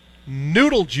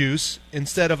 noodle juice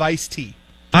instead of iced tea.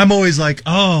 I'm always like,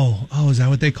 oh, is that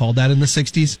what they called that in the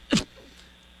 60s?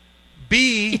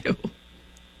 B,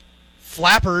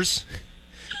 flappers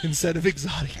instead of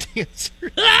exotic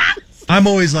dancers. I'm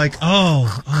always like,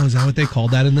 oh, is that what they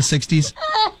called that in the 60s?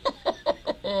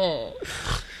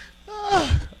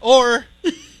 Or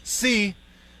C,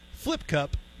 flip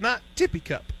cup, not tippy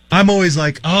cup. I'm always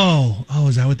like, oh,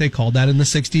 is that what they called that in the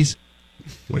 60s?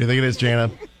 What do you think it is, Jana?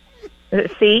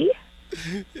 Is it C?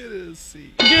 It is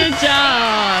C. Good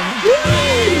job.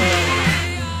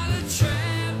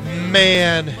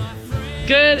 Man.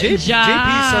 Good job.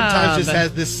 JP sometimes just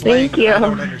has this slang Thank you. I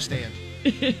don't understand.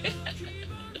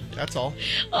 That's all.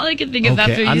 All I can think of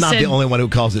after you I'm not said... the only one who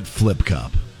calls it flip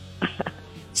cup.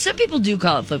 Some people do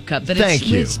call it flip cup, but Thank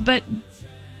you. But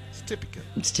it's tippy cup.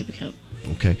 It's tippy cup.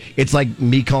 Okay. It's like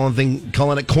me calling it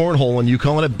cornhole and you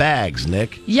calling it bags,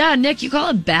 Nick. Yeah, Nick, you call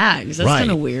it bags. That's Right.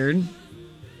 kind of weird.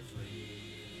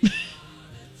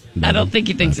 I don't think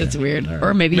he thinks it's weird. All right.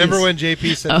 Or maybe Remember he's- when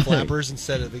JP said Oh. flappers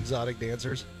instead of exotic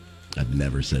dancers? I've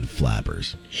never said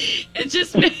flappers. It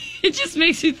just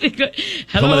makes you think. I'm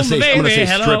Hello, gonna say baby. strippers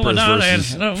Hello, darling.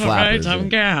 versus Hello, flappers. right,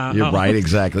 gal. You're right,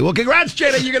 exactly. Well, congrats,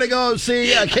 Jana. You're going to go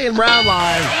see Kane Brown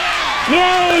live.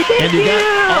 Yay, thank And you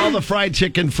got all the fried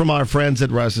chicken from our friends at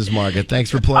Russ's Market.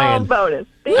 Thanks for playing. All bonus.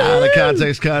 Thank Out of you.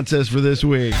 context contest for this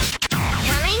week.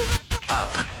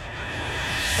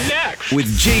 Next. With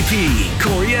JP,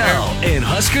 Coriel, and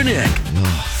Husker Nick.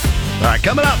 All right,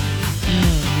 coming up,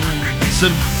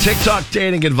 some TikTok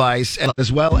dating advice,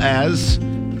 as well as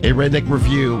a redneck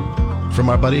review from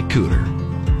our buddy Cooter.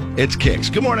 It's Kicks.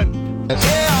 Good morning. Wake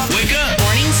up.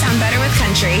 Mornings sound better with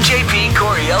country. JP,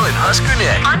 Coriel, and Husker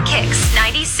Nick. On Kicks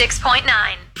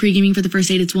 96.9. Pre-gaming for the first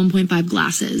date, it's 1.5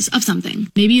 glasses of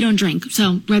something. Maybe you don't drink,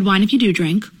 so red wine if you do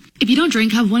drink. If you don't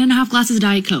drink, have 1.5 glasses of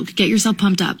Diet Coke. Get yourself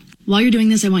pumped up. While you're doing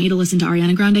this, I want you to listen to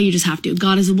Ariana Grande. You just have to.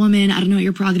 God is a woman. I don't know what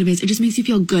your prerogative is. It just makes you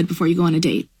feel good before you go on a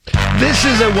date. This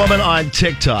is a woman on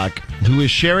TikTok who is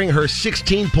sharing her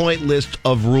 16-point list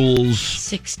of rules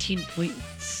 16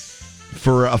 points.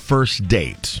 for a first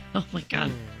date. Oh my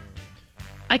god.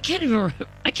 I can't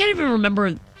even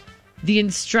remember the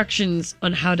instructions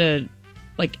on how to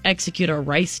execute a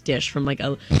rice dish from a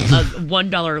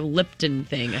 $1 Lipton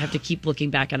thing. I have to keep looking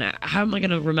back on it. How am I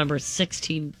going to remember a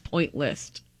 16-point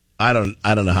list? I don't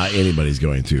know how anybody's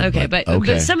going to. Okay, but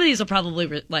some of these will probably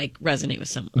resonate with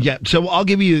someone. Yeah, so I'll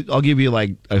give you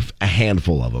like a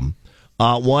handful of them.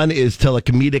 One is tell a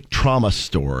comedic trauma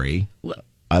story.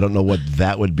 I don't know what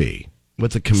that would be.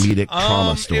 What's a comedic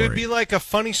trauma story? It would be like a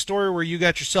funny story where you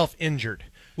got yourself injured,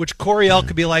 which Coriel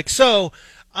could be like, so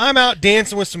I'm out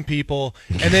dancing with some people,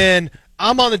 and then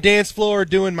I'm on the dance floor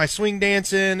doing my swing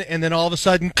dancing, and then all of a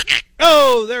sudden,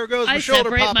 oh, there goes my shoulder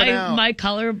separate popping out. my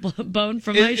collarbone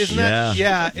from my Isn't shoulder.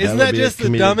 that, isn't that just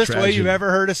the dumbest way you've ever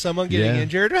heard of someone getting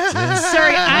injured?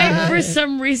 Sorry, I for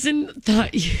some reason thought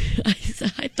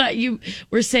I thought you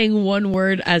were saying one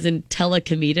word as in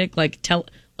telecomedic, like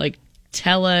telekinetic.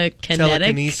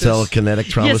 Telekinetic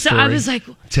trauma yeah, so story. I was like,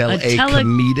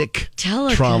 comedic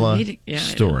trauma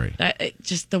story.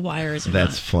 Just the wires.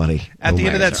 That's funny. At the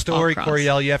end of that story,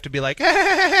 Coriel, you have to be like,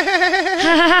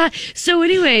 So,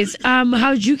 anyways,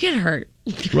 how'd you get hurt?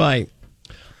 Right.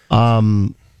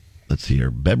 Let's see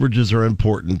here. Beverages are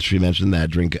important. She mentioned that.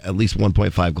 Drink at least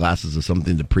 1.5 glasses of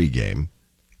something to pregame.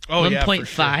 Oh, 1.5?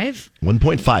 Sure.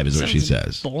 1.5 is what she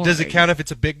says. Boring. Does it count if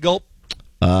it's a big gulp?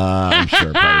 I'm sure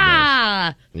it probably does.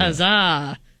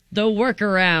 Huzzah! The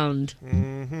workaround.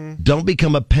 Mm-hmm. Don't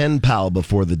become a pen pal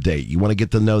before the date. You want to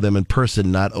get to know them in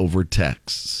person, not over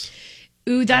texts.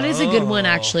 Ooh, that is a good one,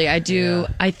 actually. I do.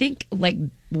 Yeah. I think, like,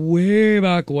 way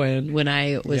back when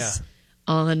I was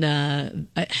on,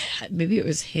 maybe it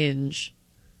was Hinge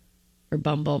or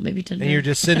Bumble, maybe Tinder. And you're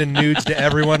just sending nudes to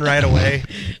everyone right away.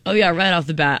 Oh, yeah, right off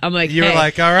the bat. I'm like, you're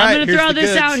like, all right, I'm going to throw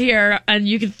this goods out here, and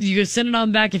you can send it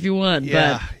on back if you want.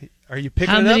 Yeah. But are you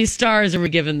picking how it many up? stars are we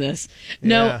giving this?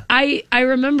 No, I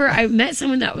remember I met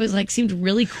someone that was like, seemed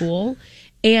really cool,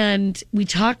 and we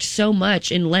talked so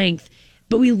much in length,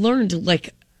 but we learned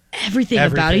like everything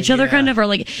about each other, kind of, or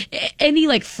like any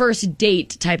like first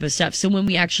date type of stuff. So when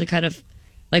we actually kind of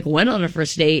like went on a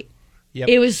first date,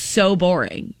 it was so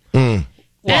boring. Mm.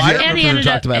 Well, and he ended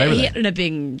up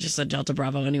being just a Delta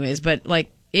Bravo anyways, but like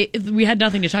we had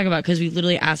nothing to talk about because we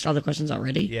literally asked all the questions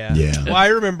already. Yeah. Well, I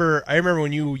remember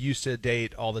when you used to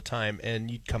date all the time,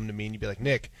 and you'd come to me and you'd be like,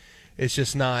 Nick, it's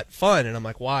just not fun. And I'm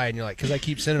like, why? And you're like, because I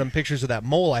keep sending them pictures of that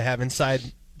mole I have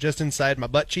just inside my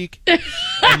butt cheek.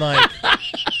 And like,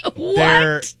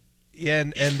 what?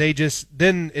 And they just,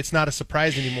 then it's not a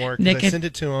surprise anymore because I sent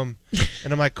it to them,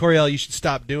 and I'm like, Coriel, you should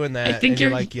stop doing that. I think and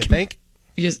you're like, you think?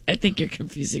 I think you're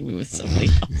confusing me with somebody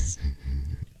else.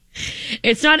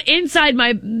 It's not inside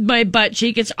my butt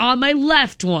cheek. It's on my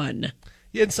left one.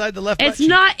 Yeah, inside the left butt cheek. It's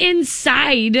not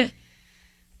inside.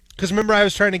 Because remember, I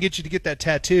was trying to get you to get that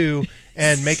tattoo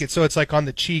and make it so it's like on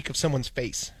the cheek of someone's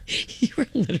face. You were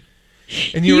literally...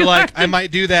 And you were like, I might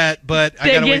do that, but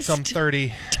I gotta wait till I'm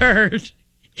 30. Turd.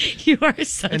 You are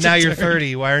such a And now you're turd.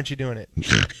 30. Why aren't you doing it?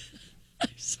 I'm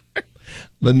sorry.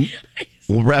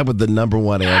 We'll wrap with the number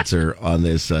one answer on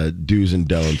this do's and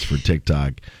don'ts for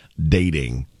TikTok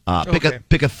dating.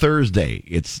 Pick a Thursday.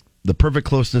 It's the perfect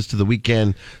closeness to the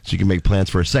weekend, so you can make plans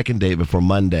for a second date before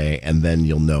Monday, and then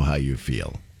you'll know how you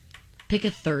feel. Pick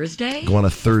a Thursday? Go on a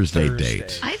Thursday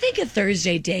date. I think a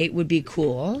Thursday date would be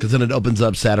cool. Because then it opens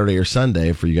up Saturday or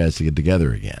Sunday for you guys to get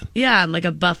together again. Yeah, and like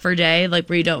a buffer day, like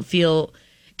where you don't feel...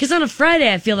 Because on a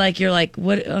Friday, I feel like you're like,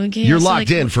 what? Okay, you're so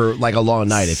locked like, in for like a long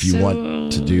night if you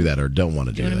want to do that or don't want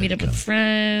to do that. You want to meet up with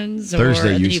friends?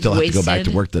 Thursday, or, you still have to go back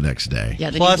to work the next day. Yeah,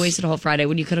 then you've wasted a whole Friday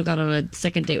when you could have gone on a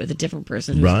second date with a different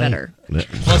person who's better.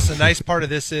 Plus, the nice part of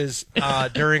this is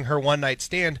during her one-night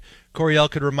stand, Coriel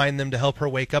could remind them to help her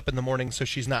wake up in the morning so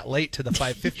she's not late to the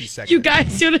 5:50 segment. You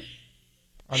guys, on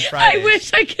Friday. I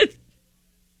wish I could.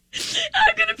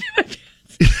 I'm gonna pee my pants.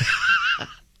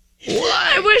 What?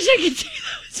 I wish I could do those.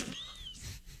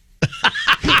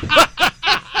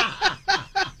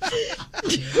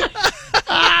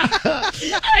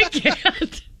 I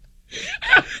can't.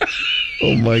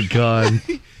 Oh my God.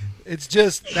 It's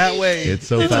just that way. It's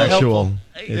so factual.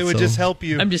 It would just help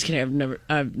you. I'm just kidding.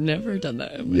 I've never done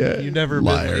that. You never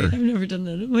liar. I've never done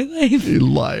that in my life. You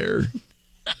liar.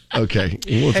 Okay.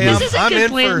 This is a good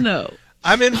plan, though.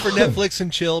 I'm in for Netflix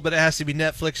and chill, but it has to be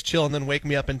Netflix, chill, and then wake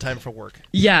me up in time for work.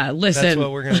 Yeah, listen. That's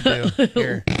what we're gonna do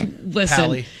here. Listen,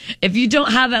 Pally. if you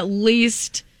don't have at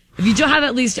least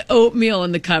oatmeal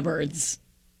in the cupboards,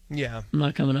 I'm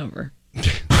not coming over. I'm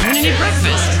gonna need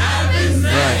breakfast.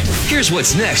 Right. Here's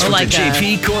what's next with like the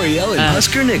JP Coriel and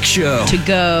Husker Nick show. To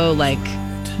go like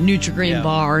Nutri-Grain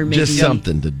bar, maybe just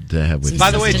something to have with you. By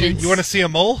the way, you want to see a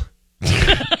mole?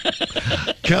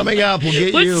 Coming up, we'll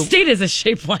get what you. What state is this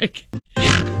shape like?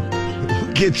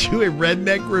 We'll get you a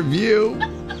redneck review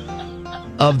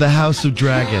of the House of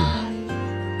Dragon.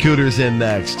 Cooter's in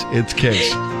next. It's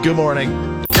Kicks. Good morning.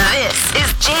 This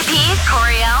is JP,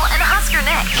 Coriel, and Husker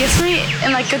Nick. Gets me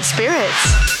in like good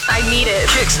spirits. I need it.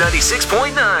 Kicks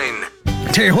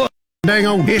 96.9. Tell you what, dang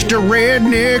on, it's the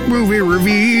Redneck Movie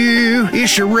Review.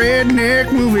 It's your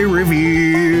Redneck Movie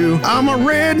Review. I'm a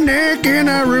redneck and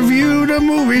I review the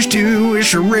movies too.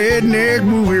 It's your Redneck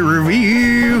Movie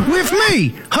Review. With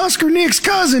me, Husker Nick's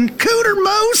cousin, Cooter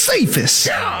Mo Cephas.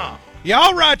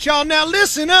 All right, y'all. Now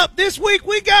listen up. This week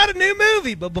we got a new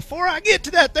movie. But before I get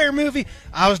to that there movie,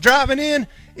 I was driving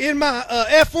in my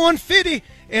F-150,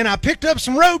 and I picked up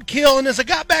some roadkill. And as I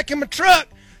got back in my truck,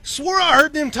 swore I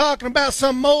heard them talking about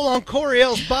some mole on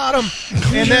Coriel's bottom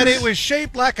and that it was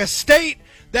shaped like a state.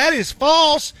 That is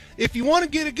false. If you want to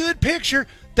get a good picture,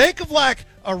 think of like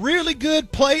a really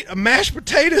good plate of mashed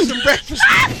potatoes and breakfast.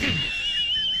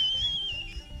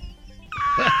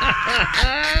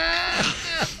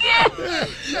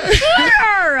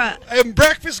 And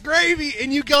breakfast gravy,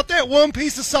 and you got that one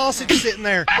piece of sausage sitting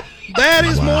there. That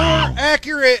is more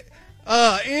accurate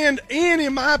and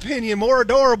in my opinion more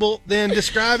adorable than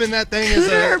describing that thing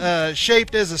as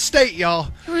shaped as a state,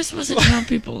 y'all. We're supposed to tell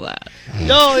people that.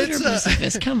 No,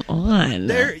 it's come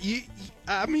on.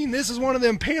 I mean, this is one of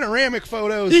them panoramic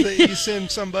photos that you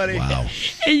send somebody. Wow.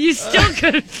 And you still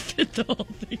couldn't fit the whole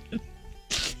thing.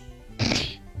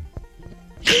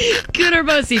 Cooter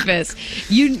Bocephus,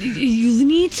 you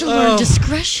need to learn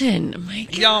discretion. My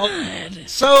God. Y'all,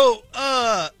 so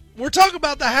we're talking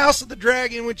about the House of the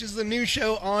Dragon, which is the new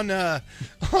show on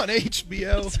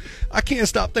HBO. I can't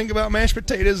stop thinking about mashed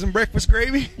potatoes and breakfast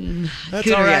gravy. That's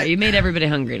Cooter, all right. You made everybody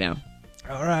hungry now.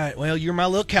 All right. Well, you're my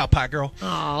little cow pie girl.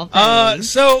 Aw,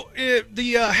 so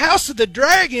the House of the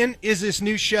Dragon is this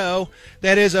new show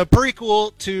that is a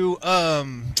prequel to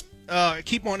I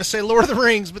keep wanting to say Lord of the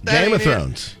Rings, but that Game of ain't it.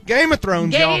 Thrones. Game of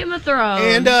Thrones, y'all. Game of Thrones.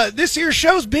 And this here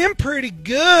show's been pretty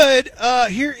good.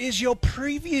 Here is your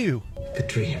preview. A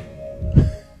dream.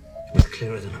 It was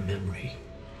clearer than a memory.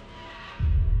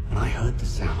 And I heard the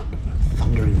sound of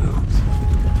thundering hooves,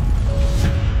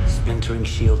 splintering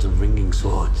shields and ringing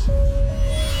swords.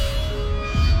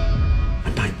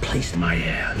 And I placed my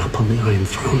heir upon the Iron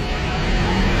Throne.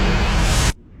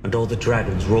 And all the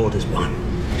dragons roared as one.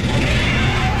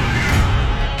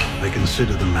 I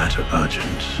consider the matter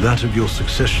urgent. That of your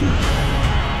succession.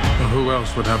 Well, who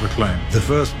else would have a claim? The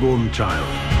firstborn child.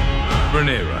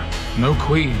 Rhaenyra. No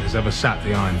queen has ever sat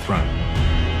the Iron Throne.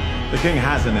 The king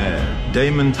has an heir,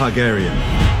 Daemon Targaryen.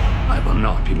 I will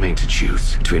not be made to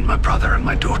choose between my brother and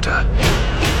my daughter.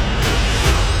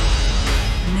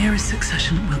 Rhaenyra's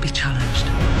succession will be challenged.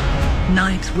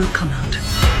 Knives will come out.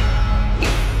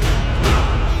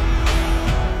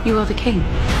 You are the king.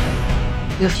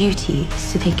 Your duty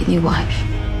is to take a new wife.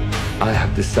 I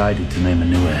have decided to name a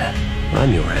new heir.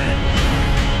 I'm your heir.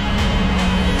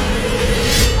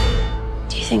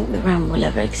 Do you think the realm will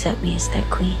ever accept me as their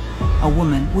queen? A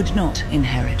woman would not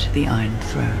inherit the Iron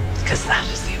Throne, because that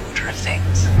is the order of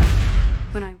things.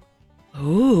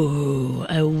 Ooh,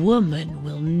 a woman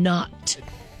will not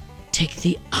take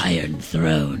the Iron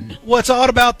Throne. What's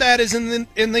odd about that is in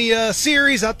the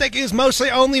series, I think it was mostly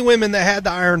only women that had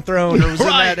the Iron Throne or was in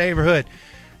that neighborhood.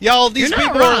 Y'all, these You're not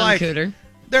people wrong, are like, Cooter.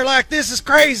 they're like, this is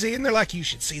crazy, and they're like, you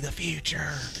should see the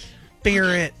future,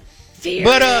 fear it. Fear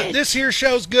But it. this here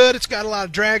show's good. It's got a lot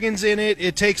of dragons in it.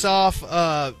 It takes off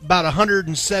about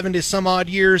 170 some odd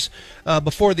years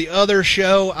before the other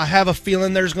show. I have a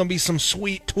feeling there's going to be some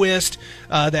sweet twist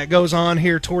that goes on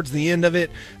here towards the end of it.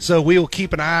 So we will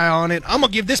keep an eye on it. I'm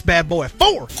going to give this bad boy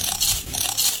 4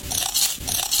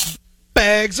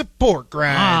 bags of pork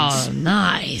rinds. Oh,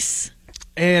 nice.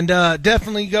 And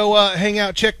definitely go hang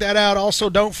out, check that out. Also,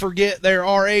 don't forget there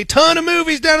are a ton of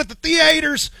movies down at the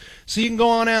theaters, so you can go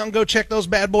on out and go check those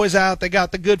bad boys out. They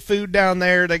got the good food down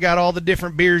there. They got all the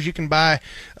different beers you can buy.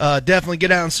 Definitely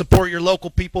get out and support your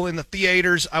local people in the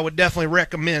theaters. I would definitely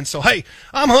recommend. So, hey,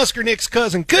 I'm Husker Nick's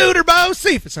cousin, Cooter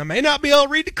Bocephus. I may not be able to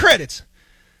read the credits,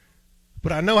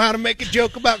 but I know how to make a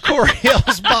joke about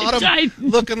Coriel's bottom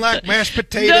looking like mashed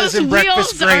potatoes and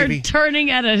breakfast gravy. Those wheels are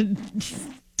turning at a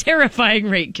terrifying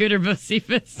rate, Cooter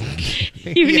Bocephus.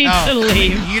 You need to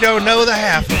leave. You don't know the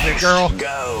half of it, girl.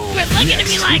 Go. Quit looking at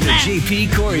me like that. The JP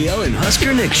Coriel and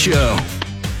Husker Nick Show.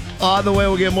 On the way,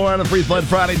 we'll get more on the Free Flood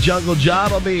Friday. Jungle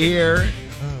John will be here.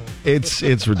 It's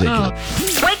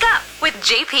ridiculous. Wake up with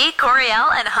JP,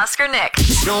 Coriel, and Husker Nick.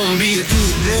 Gonna be a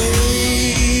good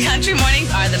day. Country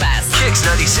mornings are the best. Kicks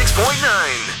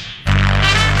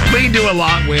 96.9. We do a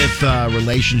lot with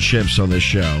relationships on this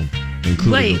show,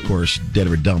 including, of course, Dead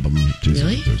or Dump 'Em.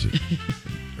 Really?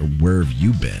 Where have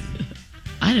you been?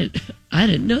 I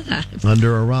didn't know that.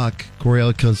 Under a rock.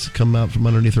 Coriel has come out from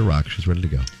underneath a rock. She's ready to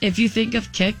go. If you think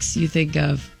of kicks, you think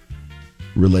of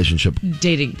Relationship.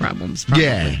 dating problems, probably.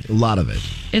 Yeah, a lot of it.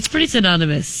 It's pretty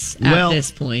synonymous at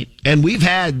this point. And we've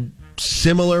had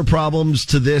similar problems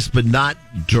to this, but not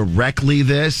directly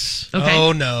this. Okay.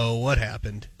 Oh, no. What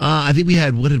happened? I think we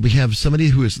had, what did we have? Somebody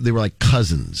they were like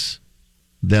cousins.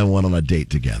 then went on a date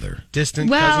together. Distant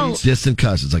Well- cousins. Distant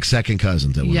cousins, like second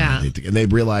cousins that went on a date together. And they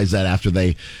realized that after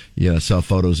they, saw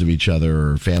photos of each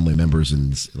other or family members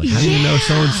and like, how do you know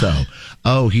so-and-so?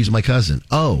 Oh, he's my cousin.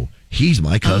 Oh, he's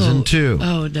my cousin too.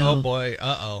 Oh, no. Oh, boy.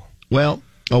 Uh-oh. Well,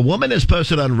 a woman has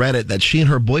posted on Reddit that she and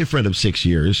her boyfriend of 6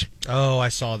 years Oh, I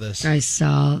saw this. I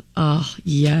saw. Oh,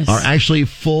 yes. are actually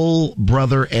full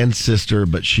brother and sister,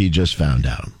 but she just found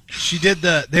out. She did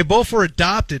they both were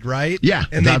adopted, right? Yeah,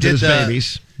 and they adopted did as the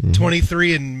babies.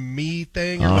 23andMe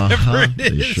thing or whatever it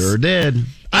is. They sure did.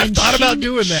 I And thought about she-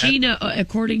 doing that. She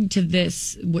according to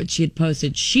this, what she had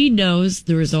posted, she knows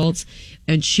the results,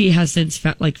 and she has since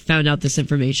found out this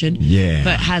information. Yeah.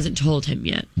 but hasn't told him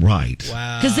yet. Right.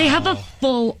 Wow. Because they have a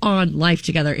full-on life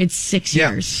together. It's 6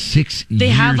 years. 6 years. They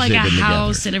have like a they've been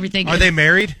house together. and everything. Are they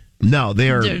married? No,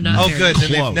 they're not Oh, married. good.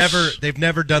 Then Close. they've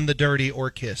never done the dirty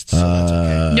or kissed. So that's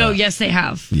okay. No, yes, they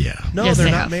have. Yeah. No, yes, they're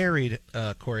they not have. married,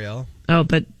 Coriel. Oh,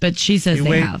 but she says You they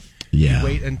wait. have. Yeah. You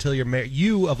wait until you're married.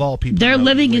 You, of all people. They're know,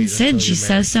 living in wait sin. until She you're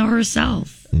says so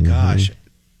herself. Mm-hmm. Gosh.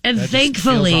 And That just feels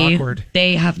thankfully, awkward.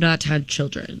 they have not had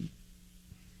children.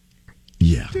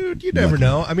 Yeah. Dude, you never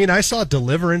know. I mean, I saw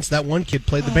Deliverance. That one kid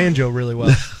played the banjo really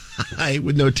well.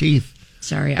 With no teeth.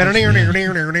 Sorry. Yeah.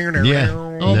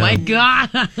 Oh, my God.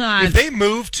 If they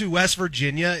move to West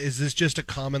Virginia, is this just a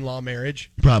common law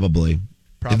marriage? Probably.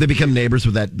 If they become neighbors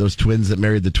with those twins that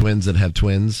married the twins that have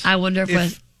twins. I wonder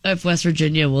if West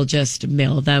Virginia will just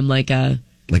mail them like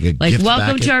gift welcome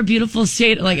packet. to our beautiful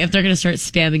state. Like if they're going to start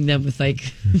spamming them with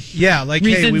Yeah, like, hey,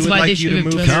 reasons we would why they like you should to move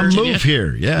move to here. West Virginia. Move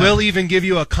here, yeah. We'll even give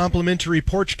you a complimentary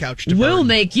porch couch to We'll burn.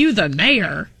 make you the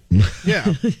mayor.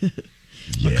 Yeah.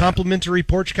 A complimentary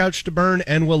porch couch to burn,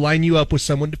 and we'll line you up with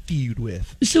someone to feud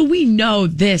with. So we know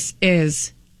this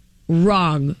is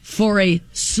wrong for a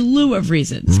slew of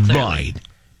reasons. Clearly. Right.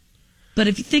 But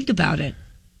if you think about it,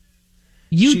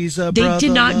 She's a they brother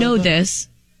did not know lover. this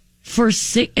for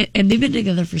 6, and they've been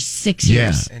together for 6 Yeah.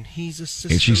 years. And he's a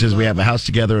sister. And she says, we have a house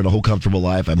together and a whole comfortable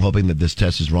life. I'm hoping that this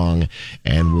test is wrong,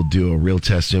 and we'll do a real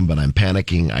test soon, but I'm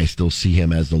panicking. I still see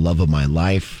him as the love of my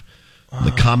life.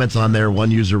 The comments on there,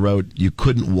 one user wrote, you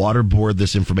couldn't waterboard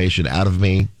this information out of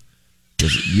me.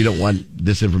 You don't want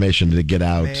this information to get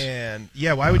out. Man,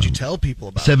 yeah, why would you tell people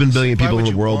about 7 this? billion Why people would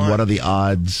in the you world. want- What are the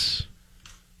odds?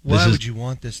 Why would you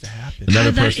want this to happen?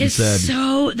 Another God, that person is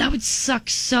said, that would suck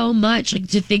so much. Like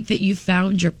to think that you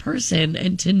found your person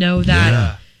and to know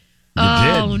that.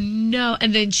 Yeah. Oh no!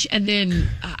 And then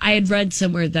I had read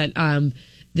somewhere that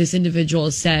this individual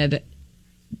said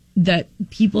that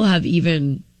people have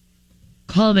even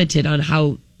commented on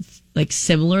how like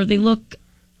similar they look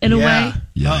in a way.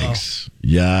 Yikes.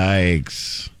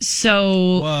 Yikes.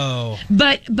 So, whoa.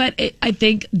 But I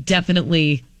think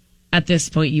definitely at this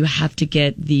point you have to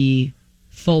get the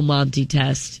full Monty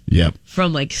test. Yep.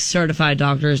 From like certified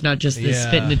doctors, not just the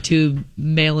spit in a tube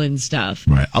mail-in stuff.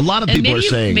 Right. A lot of And people maybe are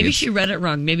saying maybe it's- she read it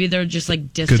wrong. Maybe they're just like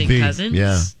could distant be. cousins.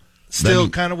 Yeah. Still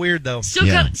Then- kind of weird, though. Still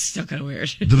Yeah. kind of weird.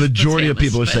 The majority of Let's be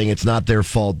people are honest, saying it's not their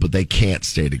fault, but they can't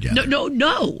stay together.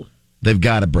 No. They've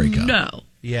got to break up. No.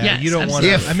 Yeah, Yes, you don't want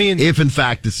absolutely. to. I mean, if in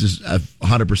fact this is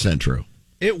 100% true.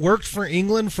 it worked for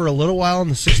England for a little while in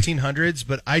the 1600s,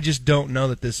 but I just don't know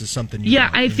that this is something you Yeah,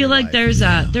 want I in feel your like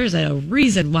life. there's a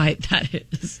reason why that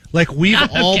is. Like we've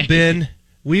Okay. all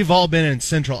been in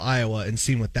central Iowa and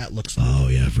seen what that looks like. Oh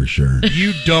yeah, for sure.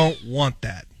 You don't want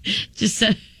that. Just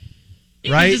said,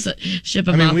 Right? Just ship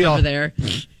them off over there.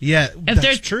 Yeah, If that's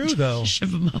there's true though. Ship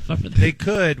them off over there. They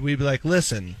could. We'd be like,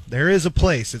 listen, there is a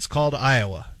place. It's called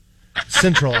Iowa,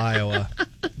 central Iowa,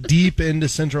 deep into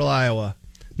central Iowa.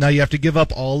 Now you have to give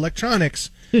up all electronics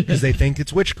because they think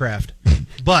it's witchcraft,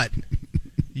 but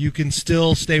you can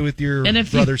still stay with your And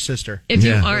if brother sister. If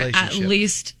you are at relationship.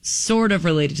 least sort of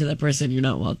related to that person, you're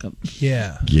not welcome.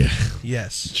 Yeah. Yeah.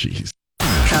 Yes. Jeez.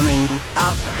 Coming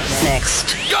up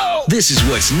next. Go! This is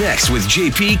what's next with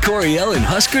JP, Coriel, and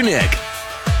Husker Nick.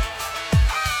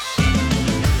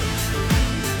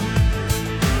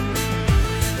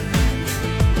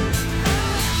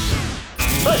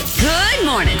 Good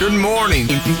morning. Good morning.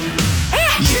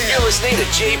 You're listening to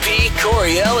JP,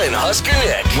 Coriel, and Husker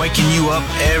Nick. Waking you up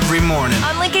every morning.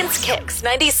 On Lincoln's Kicks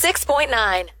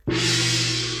 96.9.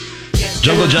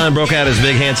 Jungle John broke out his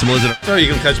big handsome lizard. Oh, you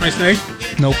gonna touch my snake?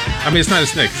 Nope. I mean, it's not a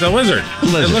snake. It's a lizard.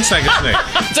 It looks like a snake.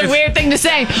 It's a weird thing to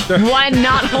say. One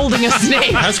not holding a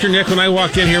snake. Husker Nick, when I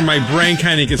walk in here, my brain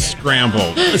kind of gets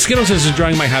scrambled. Skittles is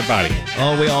enjoying my hot body.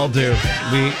 Oh, we all do.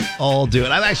 We all do.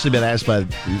 And I've actually been asked by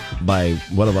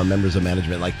one of our members of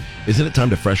management, like, isn't it time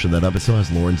to freshen that up? It still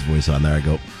has Lauren's voice on there. I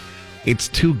go, It's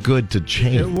too good to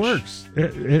change. It works.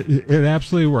 It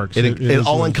absolutely works. It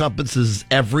all encompasses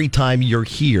every time you're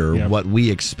here what we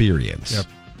experience.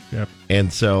 Yep.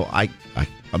 And so I'm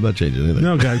not changing anything.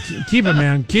 No, guys, keep it,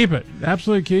 man. Keep it.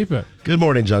 Absolutely keep it. Good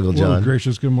morning, Jungle John. Well,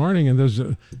 gracious, good morning.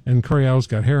 And Coriel's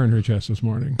got hair in her chest this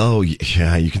morning. Oh,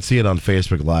 yeah. You can see it on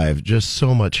Facebook Live. Just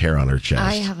so much hair on her chest.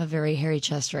 I have a very hairy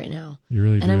chest right now. You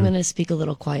really do. And I'm going to speak a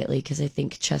little quietly because I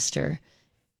think Chester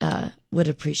would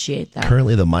appreciate that.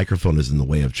 Currently, the microphone is in the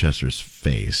way of Chester's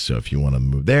face, so if you want to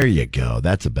move, there you go.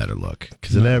 That's a better look,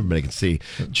 because then everybody can see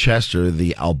Chester,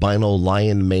 the albino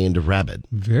lion-maned rabbit.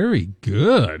 Very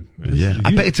good. Yeah,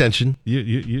 I pay attention.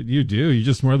 You do. You're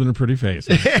just more than a pretty face.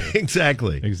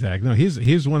 Exactly. No,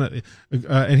 he's one of,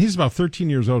 and he's about 13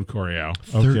 years old, Coriel.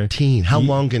 13. How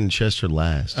long can Chester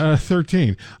last?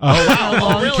 13. How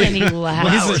long can he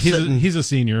last? He's a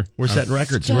senior. We're setting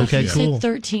records. Stop, Okay, you cool. said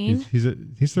 13?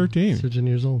 He's 13. 13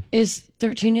 years old. Is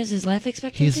 13 his life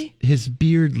expectancy? His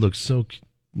beard looks so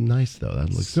nice, though. That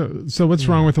looks so what's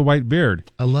wrong with a white beard?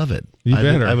 I love it. You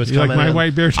better. You like my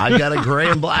white beard? I got a gray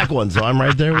and black one, so I'm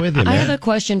right there with you, man. I have a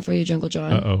question for you, Jungle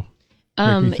John. Uh-oh.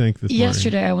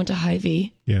 Yesterday I went to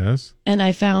Hy-Vee. Yes. And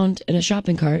I found in a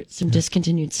shopping cart some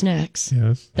discontinued snacks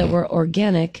that were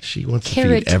organic. She wants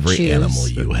carrot to feed every chews. animal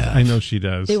you have. I know she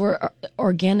does. They were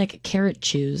organic carrot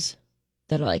chews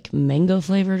that are like mango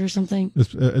flavored or something.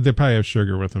 They probably have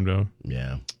sugar with them, though.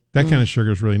 Yeah. That kind of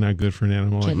sugar is really not good for an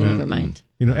animal like that. Never mind.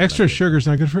 You know, extra sugar is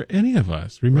not good for any of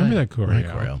us. Remember that, Corey.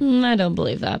 I don't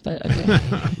believe that, but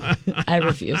okay. I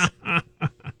refuse.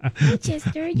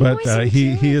 But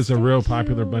he is a real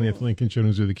popular bunny at the Lincoln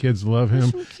Children's Zoo. The kids love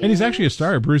him. And he's actually a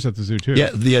star at Bruce at the zoo, too.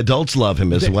 Yeah, the adults love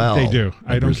him as well. They do.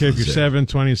 I don't care if you're 7,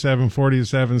 27,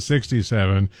 47,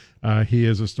 67. He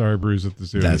is a star at Bruce at the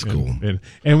zoo. That's cool.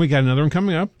 And we got another one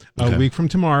coming up a week from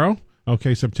tomorrow.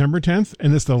 Okay, September 10th,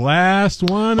 and it's the last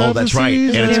one of the season.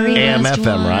 Oh, that's right. And it's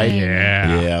AM/FM, right?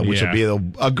 Yeah. Which will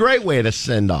be a great way to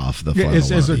send off the fun.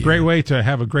 It's a great way to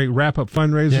have a great wrap-up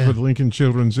fundraiser for the Lincoln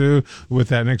Children's Zoo. With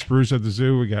that next Bruce at the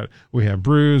zoo, we have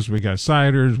brews, we got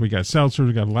ciders, we got seltzers,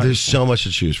 we got a lot. There's so much to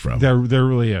choose from. There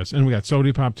really is. And we got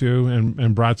Sody Pop, too,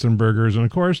 and brats and burgers, and,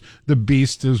 of course, the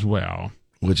Beast as well.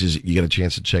 Which is, you get a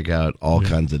chance to check out all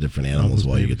kinds of different animals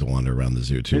while you get to wander around the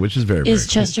zoo, too, which is very, Is very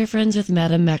cool. Chester friends with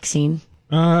Madame Maxine?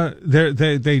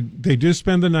 They do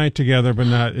spend the night together, but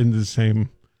not in the same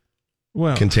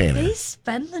container. They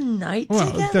spend the night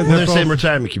They're together? the same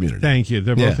retirement community. Thank you.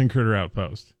 They're both in Critter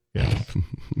Outpost. Yeah.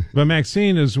 But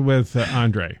Maxine is with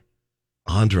Andre.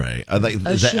 Andre. Are they in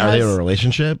a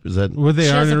relationship? Is that Well,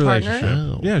 they are in a relationship.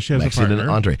 Oh. Yeah, she has Maxine a partner.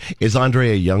 and Andre. Is Andre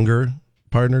a younger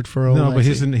partnered for a No, but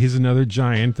he's another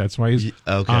giant. That's why he's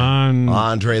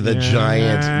Andre the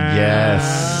Giant.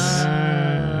 Yes.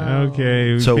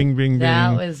 Okay. So bing, bing, bing.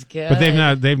 That was good. But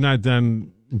they've not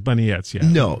done bunniettes yet.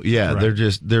 No, yeah, Right.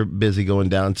 they're busy going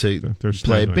down to play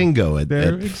snuggling. bingo at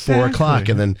 4 o'clock,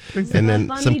 and then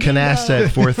some canasta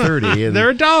at 4:30. And They're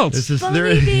adults. This is Bunny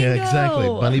bingo. Yeah, exactly.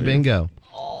 Bunny bingo.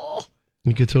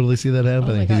 You could totally see that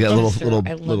happening. God, He's got a Dexter, I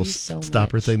love little you so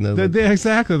stopper much. thing.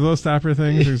 Exactly, the little stopper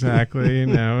things. Exactly. You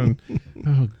know. And,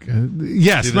 oh God.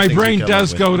 Yes, See the my things you brain come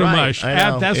does up go with. to Right, mush. I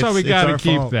know. That's why we It's got to our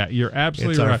keep fault. that. You're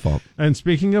absolutely It's our right. fault. And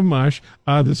speaking of mush,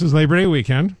 this is Labor Day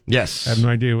weekend. Yes, I have no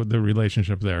idea what the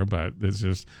relationship there, but it's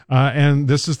just and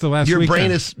this is the last. Your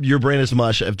weekend. brain is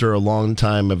mush after a long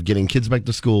time of getting kids back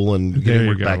to school and There getting you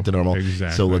work go. back to normal.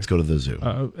 Exactly. So let's go to the zoo.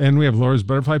 And we have Laura's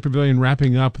Butterfly Pavilion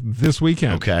wrapping up this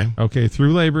weekend. Okay,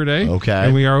 through Labor Day. Okay.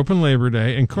 And we are open Labor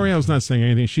Day. And Coriel's not saying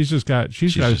anything. She's got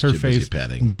just her too busy face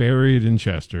petting. buried in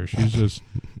Chester. She's just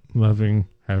loving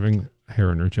having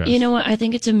hair in her chest. You know what? I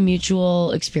think it's a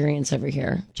mutual experience over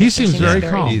here. He Chester seems very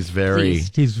calm. He's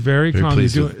very calm.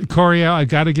 pleased Coriel, I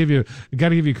got to give you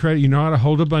credit. You know how to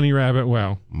hold a bunny rabbit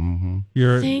well.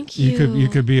 Mm-hmm. Thank You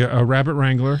could be a rabbit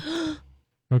wrangler.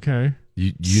 Okay.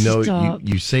 You know, Stop.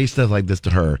 you say stuff like this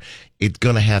to her, it's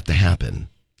going to have to happen.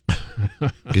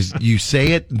 Because you say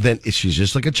it, then she's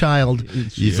just like a child.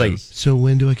 She's like, so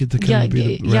when do I get to come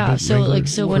be the rabbit So wrangler like,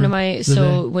 so for when am I? the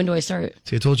So day? when do I start?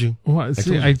 See, I told you. Well,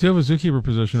 see, I do have a zookeeper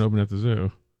position open at the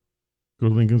zoo. Go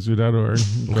to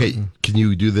LincolnZoo.org. Okay, can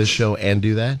you do this show and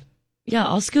do that? Yeah,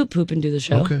 I'll scoop poop and do the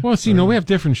show. Okay. Well, see, we have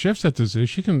different shifts at the zoo.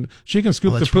 She can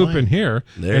scoop the that's poop right. in here,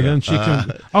 There and you then go. she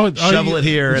can Shovel it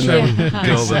here and then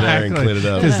go over there and clean it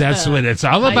up. Because that's what it's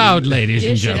all about, ladies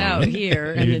and Dish it gentlemen. out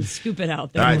here and then scoop it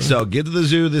out there. All right, so get to the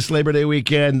zoo this Labor Day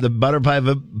weekend. The Butterfly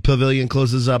Pavilion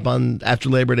closes up after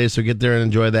Labor Day, so get there and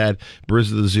enjoy that.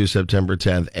 Bruce of the Zoo, September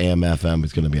 10th, AM/FM.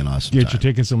 It's going to be an awesome Get time. your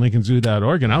tickets at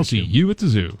LincolnZoo.org, and I'll see you at the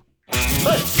zoo.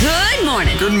 Good Good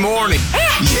morning. Good morning.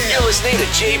 You're listening to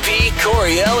JP,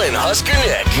 Coriel, and Husker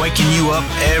Nick. Waking you up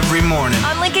every morning.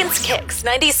 On Lincoln's Kicks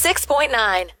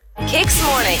 96.9. Kicks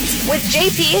Mornings with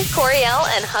JP, Coriel,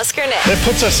 and Husker Nick. That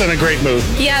puts us in a great mood.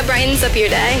 Yeah, brightens up your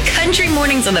day. Country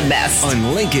mornings are the best.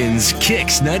 On Lincoln's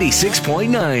Kicks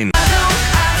 96.9.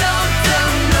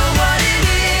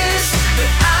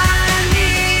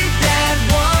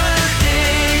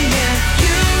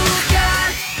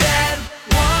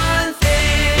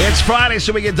 It's Friday,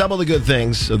 so we get double the good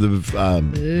things, so the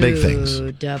big things.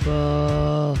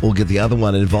 Double. We'll get the other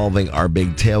one involving our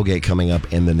big tailgate coming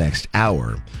up in the next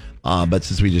hour. But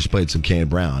since we just played some Kane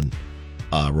Brown,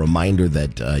 reminder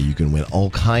that you can win all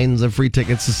kinds of free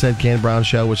tickets to said Kane Brown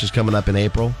show, which is coming up in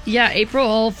April. Yeah,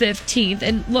 April 15th.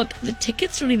 And look, the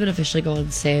tickets don't even officially go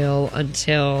on sale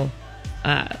until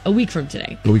a week from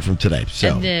today. A week from today.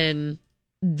 So. And then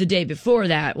the day before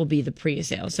that will be the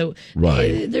pre-sale. So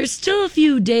Right. there's still a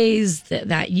few days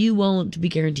that you won't be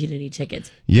guaranteed any tickets.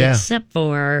 Yeah. Except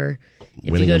for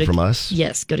if Winning you go them to from us?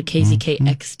 Yes, go to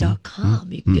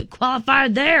kzkx.com. You can get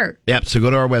qualified there. Yep. So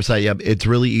go to our website. Yep. It's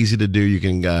really easy to do. You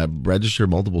can register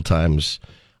multiple times,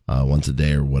 once a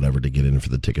day or whatever, to get in for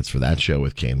the tickets for that show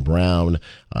with Kane Brown,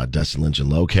 Dustin Lynch, and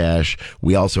Locash.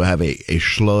 We also have a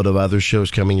schload of other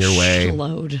shows coming your way.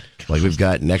 Schload. Like we've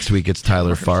got next week, it's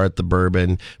Tyler Farr at the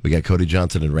Bourbon. We got Cody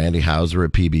Johnson and Randy Hauser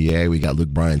at PBA. We got Luke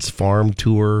Bryan's Farm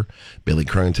Tour. Billy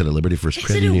Currington at Liberty First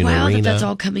Credit Isn't it Union wild Arena. that that's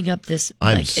all coming up this?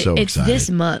 I'm so it's excited. this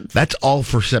month. That's all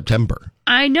for September.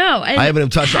 I know. And I haven't even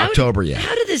touched how- October yet.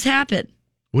 How did this happen?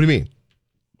 What do you mean?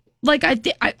 Like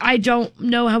I don't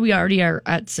know how we already are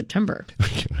at September.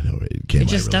 It It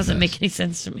just doesn't make any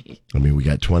sense to me. I mean, we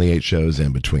got 28 shows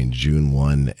in between June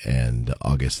 1 and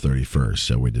August 31st,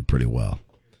 so we did pretty well.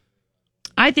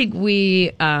 I think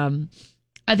we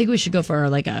should go for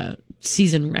like a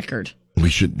season record. We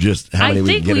should just, how many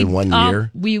we can get in 1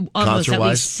 year? We almost at concert-wise?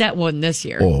 least set one this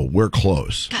year. Oh, we're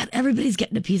close. God, everybody's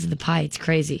getting a piece of the pie. It's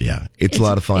crazy. Yeah, it's a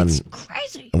lot of fun. It's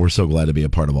crazy. And we're so glad to be a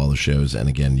part of all the shows. And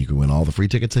again, you can win all the free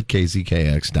tickets at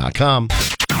kzkx.com.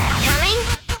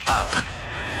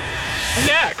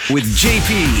 Next. With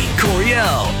JP,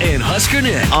 Coriel, and Husker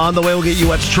Nick. On the way, we'll get you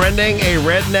what's trending, a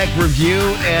redneck review,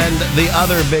 and the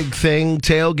other big thing,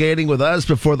 tailgating with us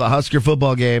before the Husker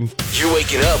football game. You're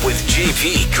waking up with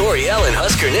JP, Coriel, and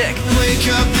Husker Nick. Wake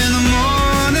up in the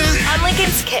morning. On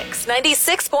Lincoln's Kicks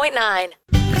 96.9.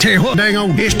 Tell you what, dang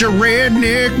on, it's the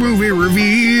Redneck Movie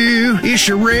Review. It's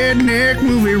your Redneck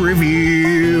Movie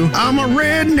Review. I'm a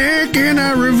redneck and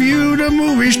I review the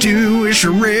movies too. It's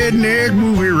your Redneck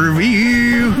Movie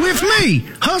Review. With me,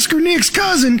 Husker Nick's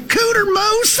cousin, Cooter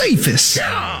Mo Cephas.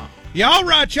 Yeah, all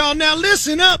right, y'all. Now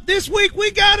listen up. This week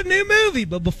we got a new movie,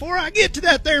 but before I get to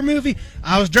that there movie,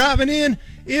 I was driving in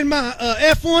my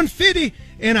F-150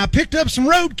 and I picked up some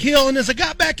roadkill, and as I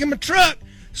got back in my truck,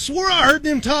 swore I heard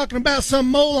them talking about some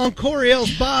mole on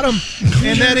Coriel's bottom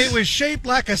and that it was shaped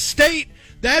like a state.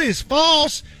 That is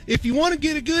false. If you want to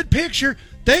get a good picture,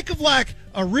 think of like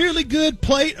a really good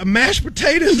plate of mashed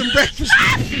potatoes and breakfast.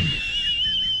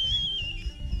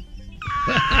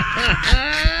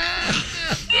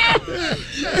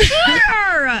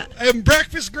 And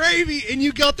breakfast gravy, and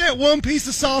you got that one piece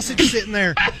of sausage sitting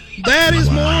there. That is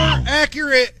more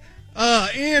accurate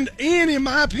and in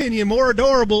my opinion, more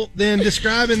adorable than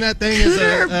describing that thing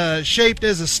as shaped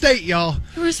as a state, y'all.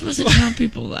 We're supposed to tell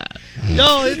people that.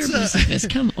 No, it's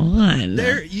come on.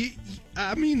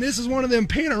 I mean, this is one of them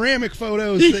panoramic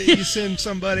photos that you send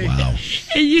somebody. Wow.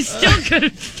 And you still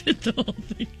couldn't fit the whole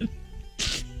thing in.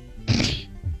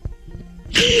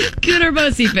 Cooter Mo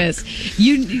Cephas,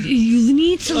 you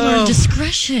need to learn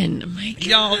discretion. Oh my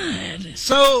God. Y'all,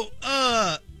 so,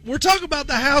 we're talking about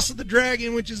The House of the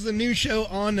Dragon, which is the new show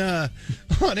on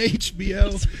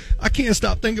HBO. I can't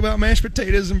stop thinking about mashed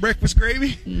potatoes and breakfast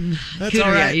gravy. That's Cooter,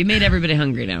 all right. yeah, you made everybody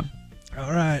hungry now.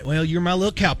 All right. Well, you're my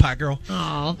little cow pie girl.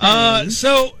 Oh.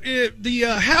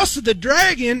 The House of the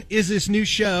Dragon is this new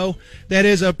show that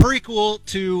is a prequel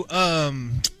to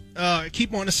I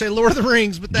keep wanting to say Lord of the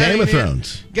Rings, but that Game of ain't it.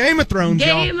 Thrones. Game of Thrones,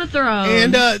 y'all. Game of Thrones.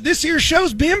 And this here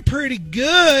show's been pretty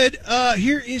good.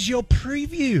 Here is your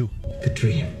preview. The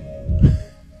dream.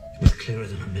 It was clearer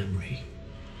than a memory.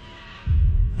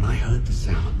 And I heard the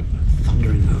sound of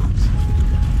thundering hooves,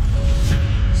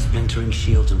 splintering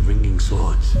shields and ringing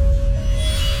swords.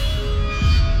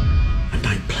 And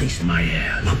I placed my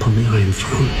heir upon the Iron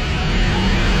Throne.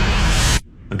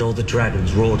 And all the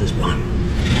dragons roared as one.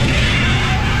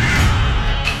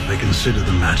 I consider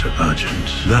the matter urgent.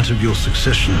 That of your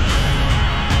succession.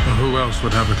 Well, who else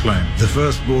would have a claim? The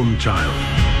firstborn child.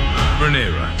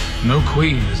 Rhaenyra. No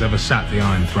queen has ever sat the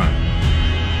Iron Throne.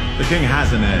 The king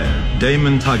has an heir,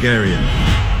 Daemon Targaryen.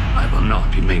 I will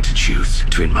not be made to choose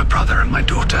between my brother and my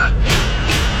daughter.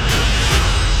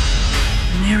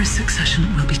 The nearest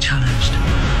succession will be challenged.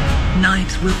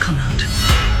 Knives will come out.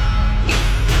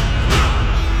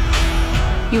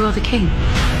 You are the king.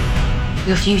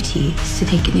 Your duty is to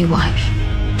take a new wife.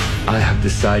 I have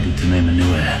decided to name a new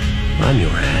heir. I'm your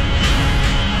heir.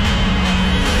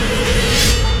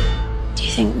 Do you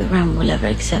think the realm will ever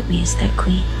accept me as their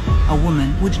queen? A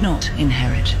woman would not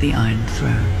inherit the Iron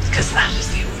Throne, because that is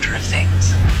the order of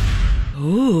things.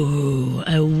 Ooh,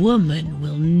 a woman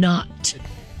will not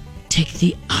take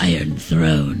the Iron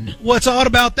Throne. What's odd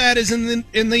about that is in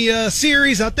the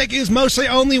series, I think it was mostly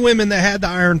only women that had the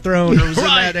Iron Throne or was in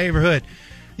that neighborhood.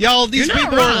 Y'all, these You're not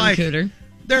people wrong, are like, Cooter.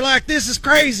 they're like, this is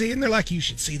crazy, and they're like, you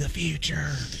should see the future,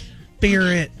 fear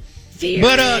it. Fear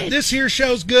But it. this here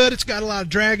show's good. It's got a lot of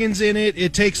dragons in it.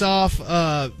 It takes off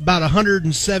about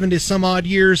 170 some odd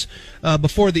years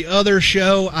before the other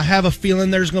show. I have a feeling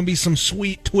there's going to be some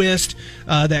sweet twist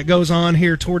that goes on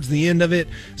here towards the end of it.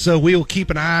 So we will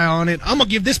keep an eye on it. I'm going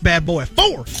to give this bad boy a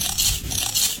 4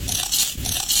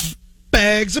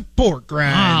 bags of pork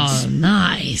rinds. Oh,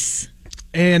 nice.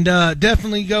 And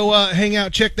definitely go hang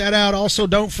out, check that out. Also,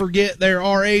 don't forget there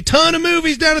are a ton of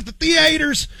movies down at the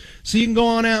theaters, so you can go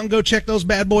on out and go check those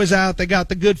bad boys out. They got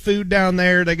the good food down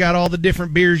there. They got all the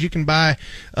different beers you can buy.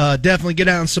 Definitely get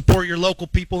out and support your local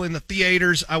people in the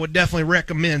theaters. I would definitely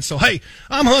recommend. So, hey,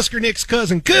 I'm Husker Nick's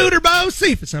cousin, Cooter Bo